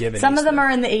 Unforgiven. Some Eastwood. of them are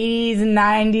in the 80s and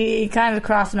 90s, kind of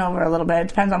crossing over a little bit. It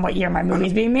depends on what year my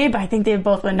movie's being made, but I think they've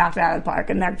both been knocked out of the park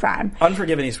in their prime.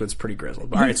 Unforgiven Eastwood's pretty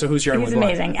grizzled. All right, so who's your He's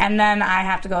amazing. And then I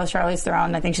have to go with Charlize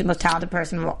Theron. I think she's the most talented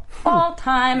person of all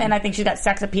time, and I think she's got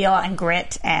sex appeal and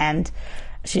grit, and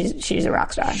she's a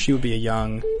rock star. She would be a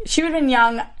young... She would have been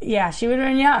young. Yeah, she would have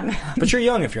been young. But you're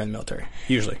young if you're in the military,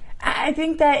 usually. I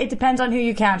think that it depends on who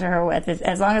you counter her with.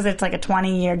 As long as it's like a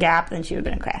 20-year gap, then she would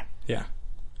have been okay.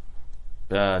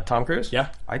 Yeah. Tom Cruise? Yeah.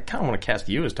 I kind of want to cast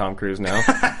you as Tom Cruise now.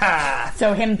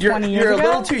 So him 20 years ago? You're a ago?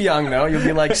 little too young, though. You'll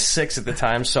be like 6 at the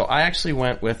time. So I actually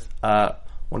went with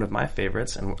one of my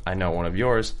favorites, and I know one of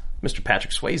yours, Mr.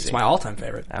 Patrick Swayze. It's my all-time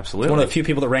favorite. Absolutely. It's one of the few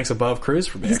people that ranks above Cruise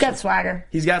for me. He's got swagger.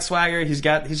 He's got swagger. He's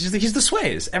the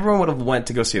Swayze. Everyone would have went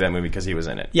to go see that movie because he was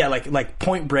in it. Yeah, like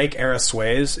Point Break era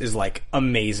Swayze is like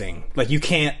amazing. Like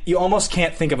you almost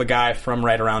can't think of a guy from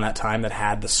right around that time that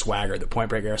had the swagger that Point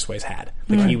Break era Swayze had.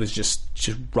 Like he was just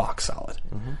rock solid.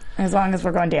 Mm-hmm. As long as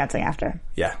we're going dancing after.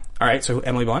 Yeah. All right. So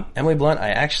Emily Blunt. Emily Blunt. I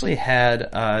actually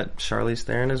had Charlize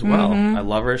Theron as well. Mm-hmm. I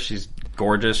love her. She's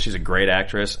gorgeous. She's a great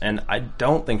actress, and I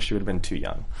don't think she would have been too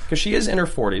young because she is in her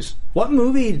 40s. What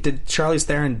movie did Charlize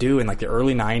Theron do in like the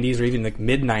early 90s or even the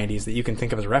mid 90s that you can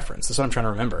think of as a reference? That's what I'm trying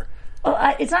to remember.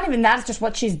 Well, it's not even that. It's just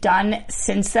what she's done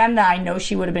since then that I know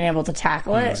she would have been able to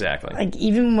tackle it. Exactly. Like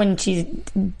even when she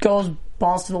goes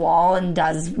balls to the wall and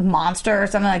does Monster or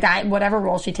something like that, whatever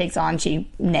role she takes on, she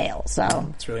nails.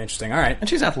 So it's really interesting. All right. And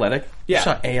she's athletic. Yeah. You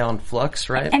saw Aeon Flux,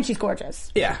 right? And she's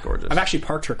gorgeous. Yeah. She's gorgeous. I've actually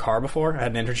parked her car before. I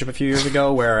had an internship a few years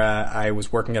ago where I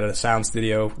was working at a sound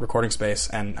studio recording space,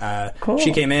 and cool.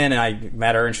 She came in and I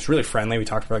met her, and she's really friendly. We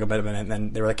talked for like a bit of a minute, and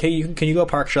then they were like, "Hey, can you go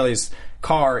park Shelley's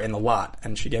car in the lot?"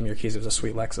 And she gave me her keys. It was a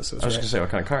sweet Lexus. It was I was going to say, what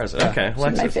kind of car is it? Yeah. Okay. She's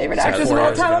Lexus. my favorite actress of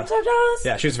all time. I'm so jealous.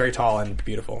 Yeah, she was very tall and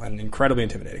beautiful and incredibly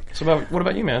intimidating. So what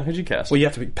about you, man? Who'd you cast? Well, you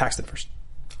have to be Paxton first.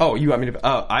 Oh, you want me to...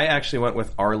 I actually went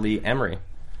with R. Lee Emery.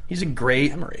 He's a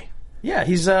great... Emery? Yeah,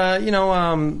 he's,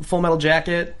 Full Metal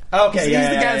Jacket. Okay, he's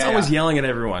the guy that's always yelling at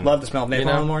everyone. Love the smell of napalm in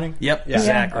the morning? Yep, yeah.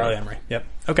 exactly. R. Lee Emery. Yep.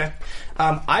 Okay.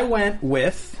 I went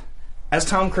with... As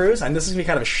Tom Cruise, and this is going to be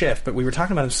kind of a shift, but we were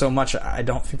talking about him so much, I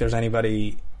don't think there's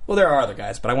anybody... Well, there are other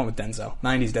guys, but I went with Denzel.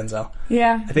 90s Denzel.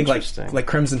 Yeah. I think like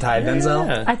Crimson Tide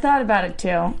Denzel. I thought about it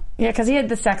too. Yeah, because he had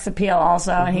the sex appeal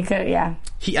also, and he could, yeah.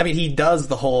 He does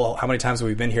the whole, how many times have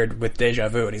we been here with Deja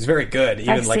Vu, and he's very good,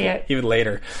 even even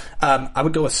later. I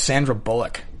would go with Sandra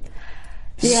Bullock.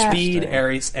 Yeah. Speed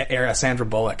era Sandra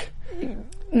Bullock.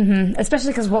 Mm-hmm.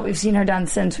 Especially because what we've seen her done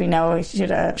since, we know she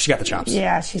got the chops.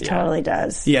 Yeah, she totally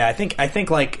does. Yeah, I think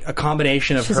like a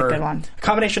combination of She's a good one. A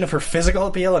combination of her physical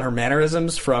appeal and her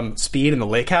mannerisms from Speed and The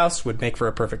Lake House would make for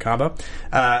a perfect combo.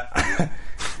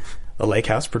 The Lake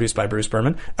House, produced by Bruce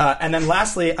Berman. And then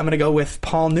lastly, I'm going to go with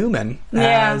Paul Newman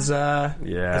as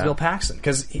Bill Paxton.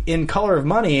 Because in Color of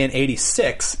Money in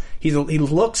 86, he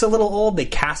looks a little old. They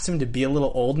cast him to be a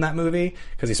little old in that movie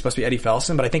because he's supposed to be Eddie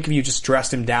Felson. But I think if you just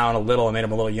dressed him down a little and made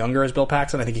him a little younger as Bill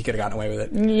Paxton, I think he could have gotten away with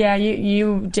it. Yeah,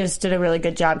 you just did a really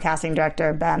good job casting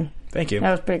director, Ben. Thank you.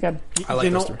 That was pretty good. I like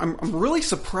this. I'm really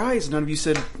surprised none of you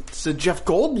said Jeff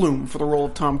Goldblum for the role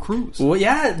of Tom Cruise. Well,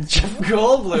 yeah, Jeff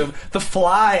Goldblum. The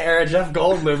Fly era Jeff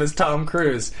Goldblum as Tom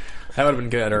Cruise. That would have been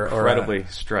good. Incredibly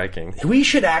striking. We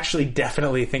should actually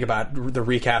definitely think about the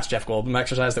recast Jeff Goldblum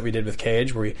exercise that we did with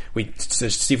Cage, where we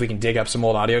see if we can dig up some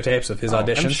old audio tapes of his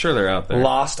audition. I'm sure they're out there.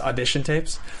 Lost audition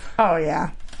tapes. Oh,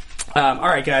 yeah. All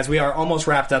right, guys, we are almost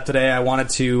wrapped up today. I wanted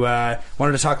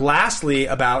to talk lastly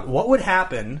about what would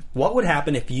happen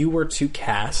if you were to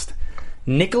cast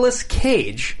Nicolas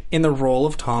Cage in the role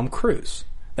of Tom Cruise.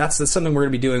 That's something we're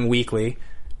going to be doing weekly,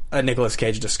 a Nicolas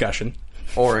Cage discussion.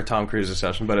 Or a Tom Cruise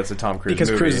discussion, but it's a Tom Cruise because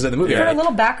movie. Cruise is in the movie. For right? a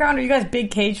little background, are you guys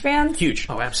big Cage fans? Huge.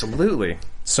 Oh, absolutely.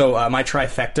 So my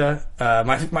trifecta,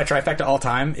 my trifecta all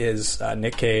time is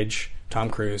Nick Cage, Tom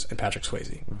Cruise, and Patrick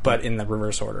Swayze, but in the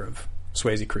reverse order of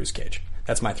Swayze, Cruise, Cage.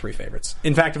 That's my three favorites.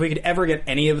 In fact, if we could ever get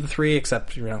any of the three,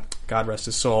 except, God rest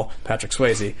his soul, Patrick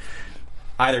Swayze,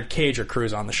 either Cage or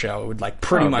Cruise on the show, it would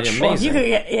pretty much amazing. You could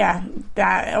get,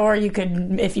 that, or you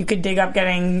could, if you could dig up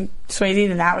getting Swayze,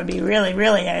 then that would be really,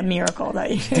 really a miracle. That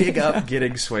you dig up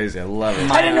getting Swayze. I love it.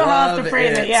 I didn't know how else to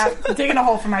phrase it. Yeah, I'm digging a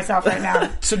hole for myself right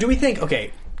now. So do we think,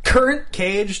 current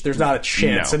Cage, there's not a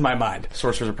chance in my mind.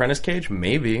 Sorcerer's Apprentice Cage,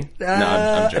 maybe. I'm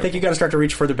joking. I think you got to start to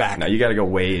reach further back. No, you got to go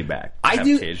way back. I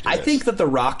think that the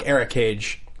Rock era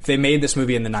Cage, if they made this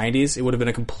movie in the 90s, it would have been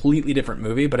a completely different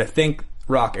movie, but I think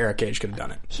Rock era Cage could have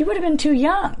done it. He would have been too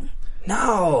young.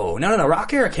 No.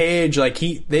 Rock era Cage,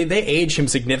 they aged him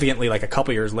significantly a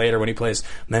couple years later when he plays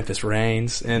Memphis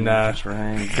Reigns and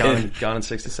Gone in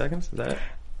 60 Seconds. Is that it?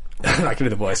 I'm not gonna do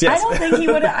the voice. Yes. I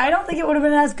don't think it would have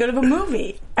been as good of a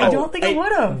movie. I don't think it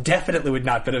would have. Definitely would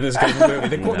not been as good of a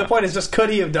movie. The point is just,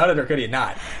 could he have done it or could he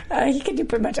not? He could do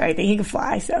pretty much anything. He could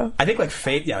fly. So I think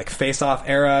Face Off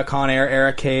era, Con Air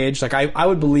era Cage. I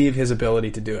would believe his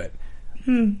ability to do it.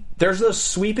 There's those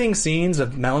sweeping scenes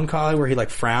of melancholy where he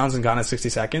frowns in Gone in 60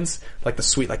 Seconds, the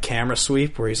sweet camera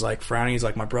sweep where he's frowning. He's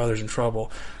my brother's in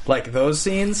trouble. Those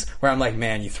scenes where I'm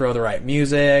man, you throw the right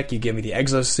music, you give me the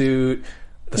exosuit.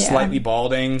 The slightly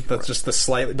balding, that's just the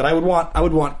slightly. But I would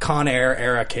want Con Air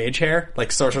era Cage hair,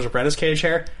 Sorcerer's Apprentice Cage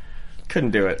hair.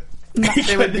 Couldn't do it.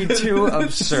 It would be too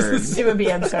absurd. It would be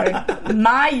absurd.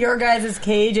 Your guys'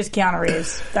 Cage is Keanu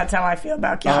Reeves. That's how I feel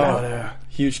about Keanu. Oh yeah,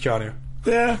 huge Keanu.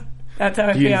 Yeah, that's how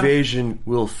I feel. The invasion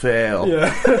will fail.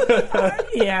 Yeah,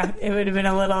 yeah, it would have been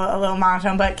a little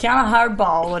monotone, but Keanu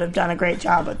Hardball would have done a great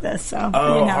job with this. So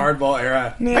Hardball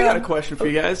era. Yeah. I got a question for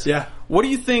you guys. Yeah. What do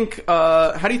you think?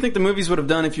 How do you think the movies would have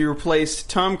done if you replaced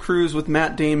Tom Cruise with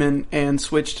Matt Damon and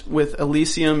switched with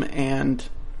Elysium and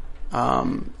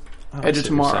Edge of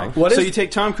Tomorrow? So you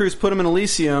take Tom Cruise, put him in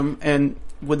Elysium, and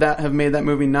would that have made that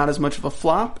movie not as much of a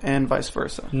flop, and vice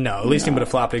versa? No, Elysium would have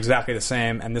flopped exactly the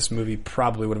same, and this movie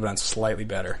probably would have done slightly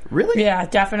better. Really? Yeah,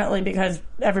 definitely, because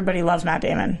everybody loves Matt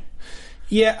Damon.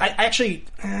 Yeah, I actually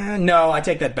no. I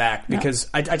take that back because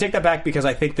I take that back because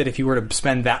I think that if you were to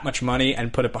spend that much money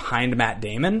and put it behind Matt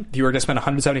Damon, if you were to spend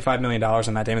 $175 million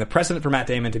on Matt Damon, the precedent for Matt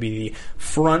Damon to be the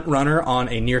front runner on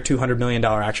a near $200 million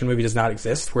action movie does not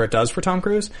exist, where it does for Tom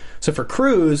Cruise. So for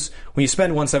Cruise, when you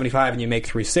spend $175 and you make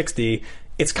 $360,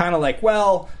 it's kind of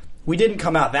well, we didn't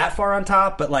come out that far on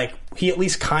top, but he at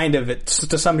least kind of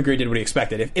to some degree did what he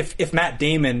expected. If Matt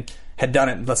Damon had done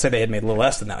it, let's say they had made a little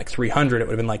less than that, 300, it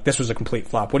would have been this was a complete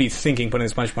flop. What are you thinking putting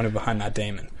this much money behind Matt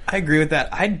Damon? I agree with that.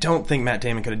 I don't think Matt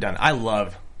Damon could have done it. I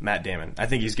love Matt Damon. I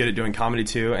think he's good at doing comedy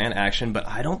too and action, but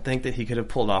I don't think that he could have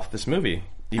pulled off this movie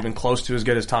even close to as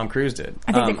good as Tom Cruise did.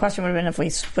 I think the question would have been if we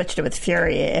switched it with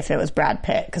Fury, if it was Brad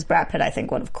Pitt, because Brad Pitt, I think,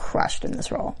 would have crushed in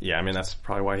this role. Yeah, I mean, that's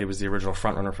probably why he was the original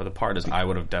frontrunner for the part, is I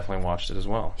would have definitely watched it as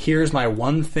well. Here's my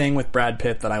one thing with Brad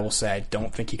Pitt that I will say I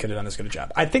don't think he could have done as good a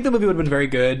job. I think the movie would have been very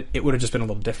good. It would have just been a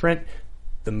little different.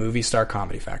 The movie star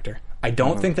comedy factor. I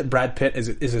don't think that Brad Pitt is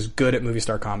as good at movie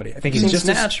star comedy. I think he's just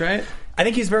Snatch, right? I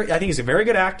think he's a very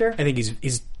good actor. I think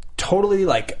he's totally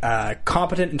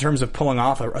competent in terms of pulling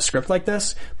off a script like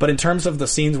this, but in terms of the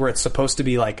scenes where it's supposed to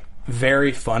be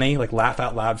very funny, laugh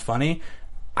out loud funny,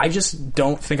 I just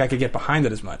don't think I could get behind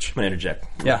it as much. I'm gonna interject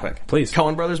real quick. Please.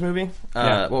 Coen Brothers movie.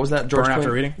 What was that? George Burn Clooney?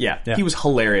 After Reading? Yeah, he was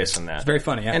hilarious in that. It's very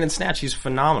funny, yeah. And in Snatch, he's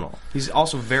phenomenal. He's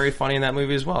also very funny in that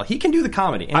movie as well. He can do the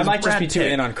comedy. And I might just be too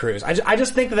in on Cruise. I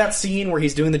just think that scene where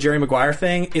he's doing the Jerry Maguire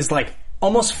thing is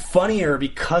almost funnier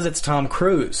because it's Tom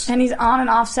Cruise. And he's on and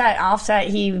offset. Offset,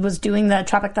 he was doing the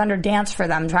Tropic Thunder dance for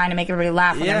them, trying to make everybody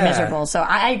laugh when they're miserable. So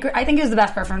I agree. I think he was the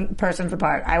best person for the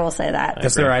part. I will say that.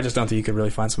 Yes, sir. I just don't think you could really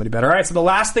find somebody better. All right, so the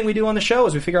last thing we do on the show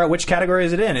is we figure out which category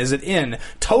is it in. Is it in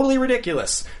totally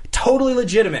ridiculous, totally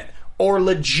legitimate, or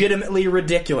legitimately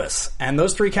ridiculous? And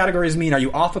those three categories mean, are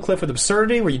you off a cliff with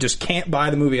absurdity, where you just can't buy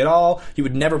the movie at all, you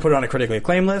would never put it on a critically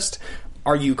acclaimed list?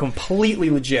 Are you completely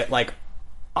legit, like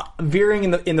veering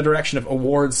in the direction of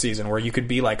awards season, where you could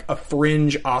be like a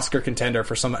fringe Oscar contender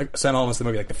for some elements of the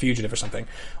movie, like The Fugitive or something?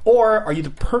 Or are you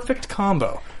the perfect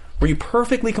combo, where you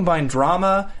perfectly combine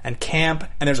drama and camp,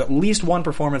 and there's at least one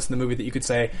performance in the movie that you could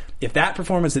say, if that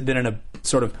performance had been in a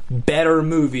sort of better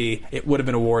movie, it would have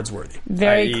been awards worthy?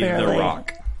 Very clearly. The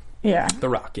Rock. Yeah. The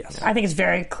Rock, yes. I think it's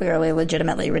very clearly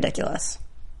legitimately ridiculous.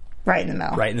 Right in the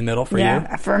middle. Right in the middle for you?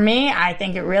 Yeah, for me, I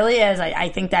think it really is. I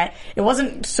think that it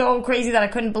wasn't so crazy that I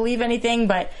couldn't believe anything,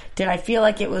 but did I feel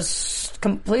like it was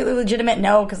completely legitimate?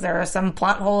 No, because there are some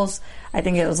plot holes. I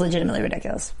think it was legitimately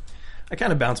ridiculous. I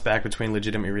kind of bounce back between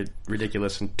legitimately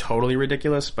ridiculous and totally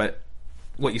ridiculous, but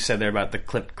what you said there about the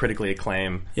critically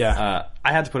acclaimed, I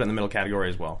had to put it in the middle category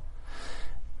as well.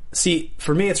 See,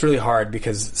 for me, it's really hard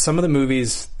because some of the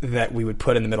movies that we would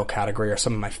put in the middle category are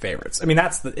some of my favorites. I mean,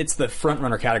 it's the front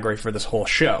runner category for this whole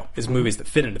show, is movies that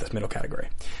fit into this middle category.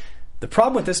 The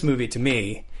problem with this movie, to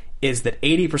me, is that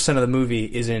 80% of the movie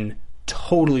is in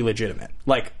totally legitimate,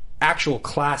 like actual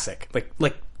classic,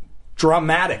 like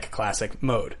dramatic classic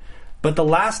mode. But the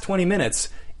last 20 minutes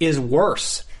is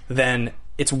worse than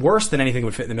anything that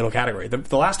would fit in the middle category.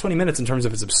 The last 20 minutes, in terms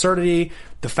of its absurdity,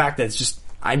 the fact that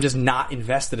I'm just not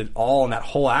invested at all in that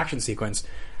whole action sequence.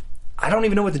 I don't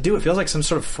even know what to do. It feels like some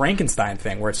sort of Frankenstein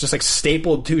thing where it's just like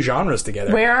stapled two genres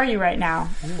together. Where are you right now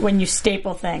when you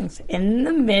staple things? In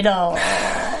the middle.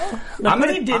 Look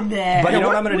what he did there. But you know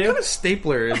what I'm going to do? What kind of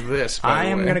stapler is this, I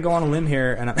am going to go on a limb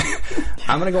here, and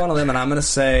I'm going to go on a limb, and I'm going to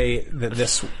say that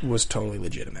this was totally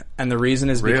legitimate. And the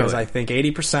reason is because I think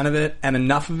 80% of it, and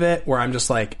enough of it, where I'm just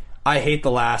like, I hate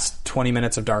the last 20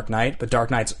 minutes of Dark Knight, but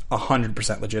Dark Knight's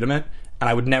 100% legitimate. And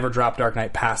I would never drop Dark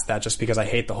Knight past that, just because I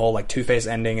hate the whole like Two-Face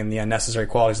ending and the unnecessary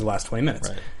qualities of the last 20 minutes.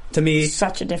 Right. To me,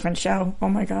 such a different show. Oh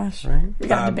my gosh. Right? We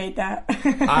gotta debate that.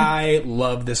 I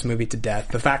love this movie to death.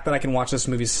 The fact that I can watch this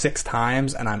movie 6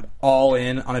 times and I'm all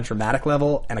in on a dramatic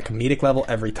level and a comedic level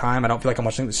every time. I don't feel like I'm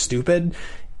watching something stupid.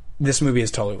 This movie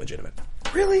is totally legitimate.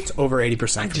 Really? It's over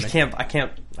 80%. I just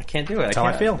can't do it. That's how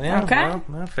I feel. Yeah, okay.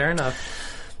 Well, fair enough.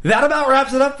 That about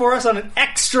wraps it up for us on an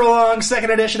extra long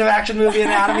second edition of Action Movie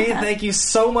Anatomy. Thank you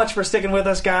so much for sticking with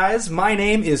us, guys. My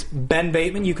name is Ben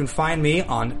Bateman. You can find me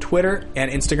on Twitter and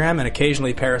Instagram and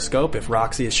occasionally Periscope, if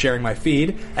Roxy is sharing my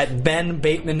feed, at Ben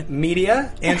Bateman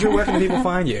Media. Andrew, where can people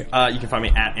find you? You can find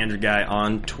me at Andrew Guy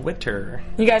on Twitter.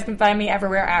 You guys can find me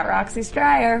everywhere at Roxy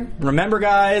Stryer. Remember,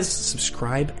 guys,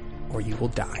 subscribe or you will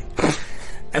die.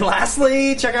 And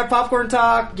lastly, check out Popcorn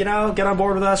Talk. Get on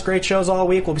board with us. Great shows all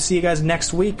week. We'll see you guys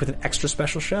next week with an extra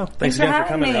special show. Thanks again for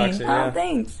coming, Roxy.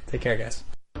 Thanks. Take care, guys.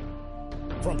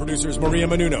 From producers Maria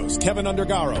Menounos, Kevin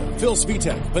Undergaro, Phil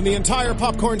Svitek, and the entire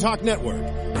Popcorn Talk Network,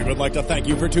 we would like to thank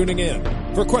you for tuning in.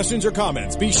 For questions or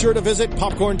comments, be sure to visit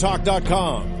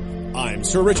popcorntalk.com. I'm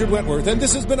Sir Richard Wentworth, and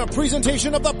this has been a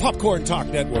presentation of the Popcorn Talk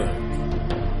Network.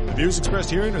 The views expressed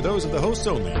herein are those of the hosts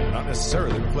only and do not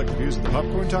necessarily reflect the views of the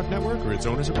Popcorn Talk Network or its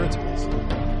owners or principals.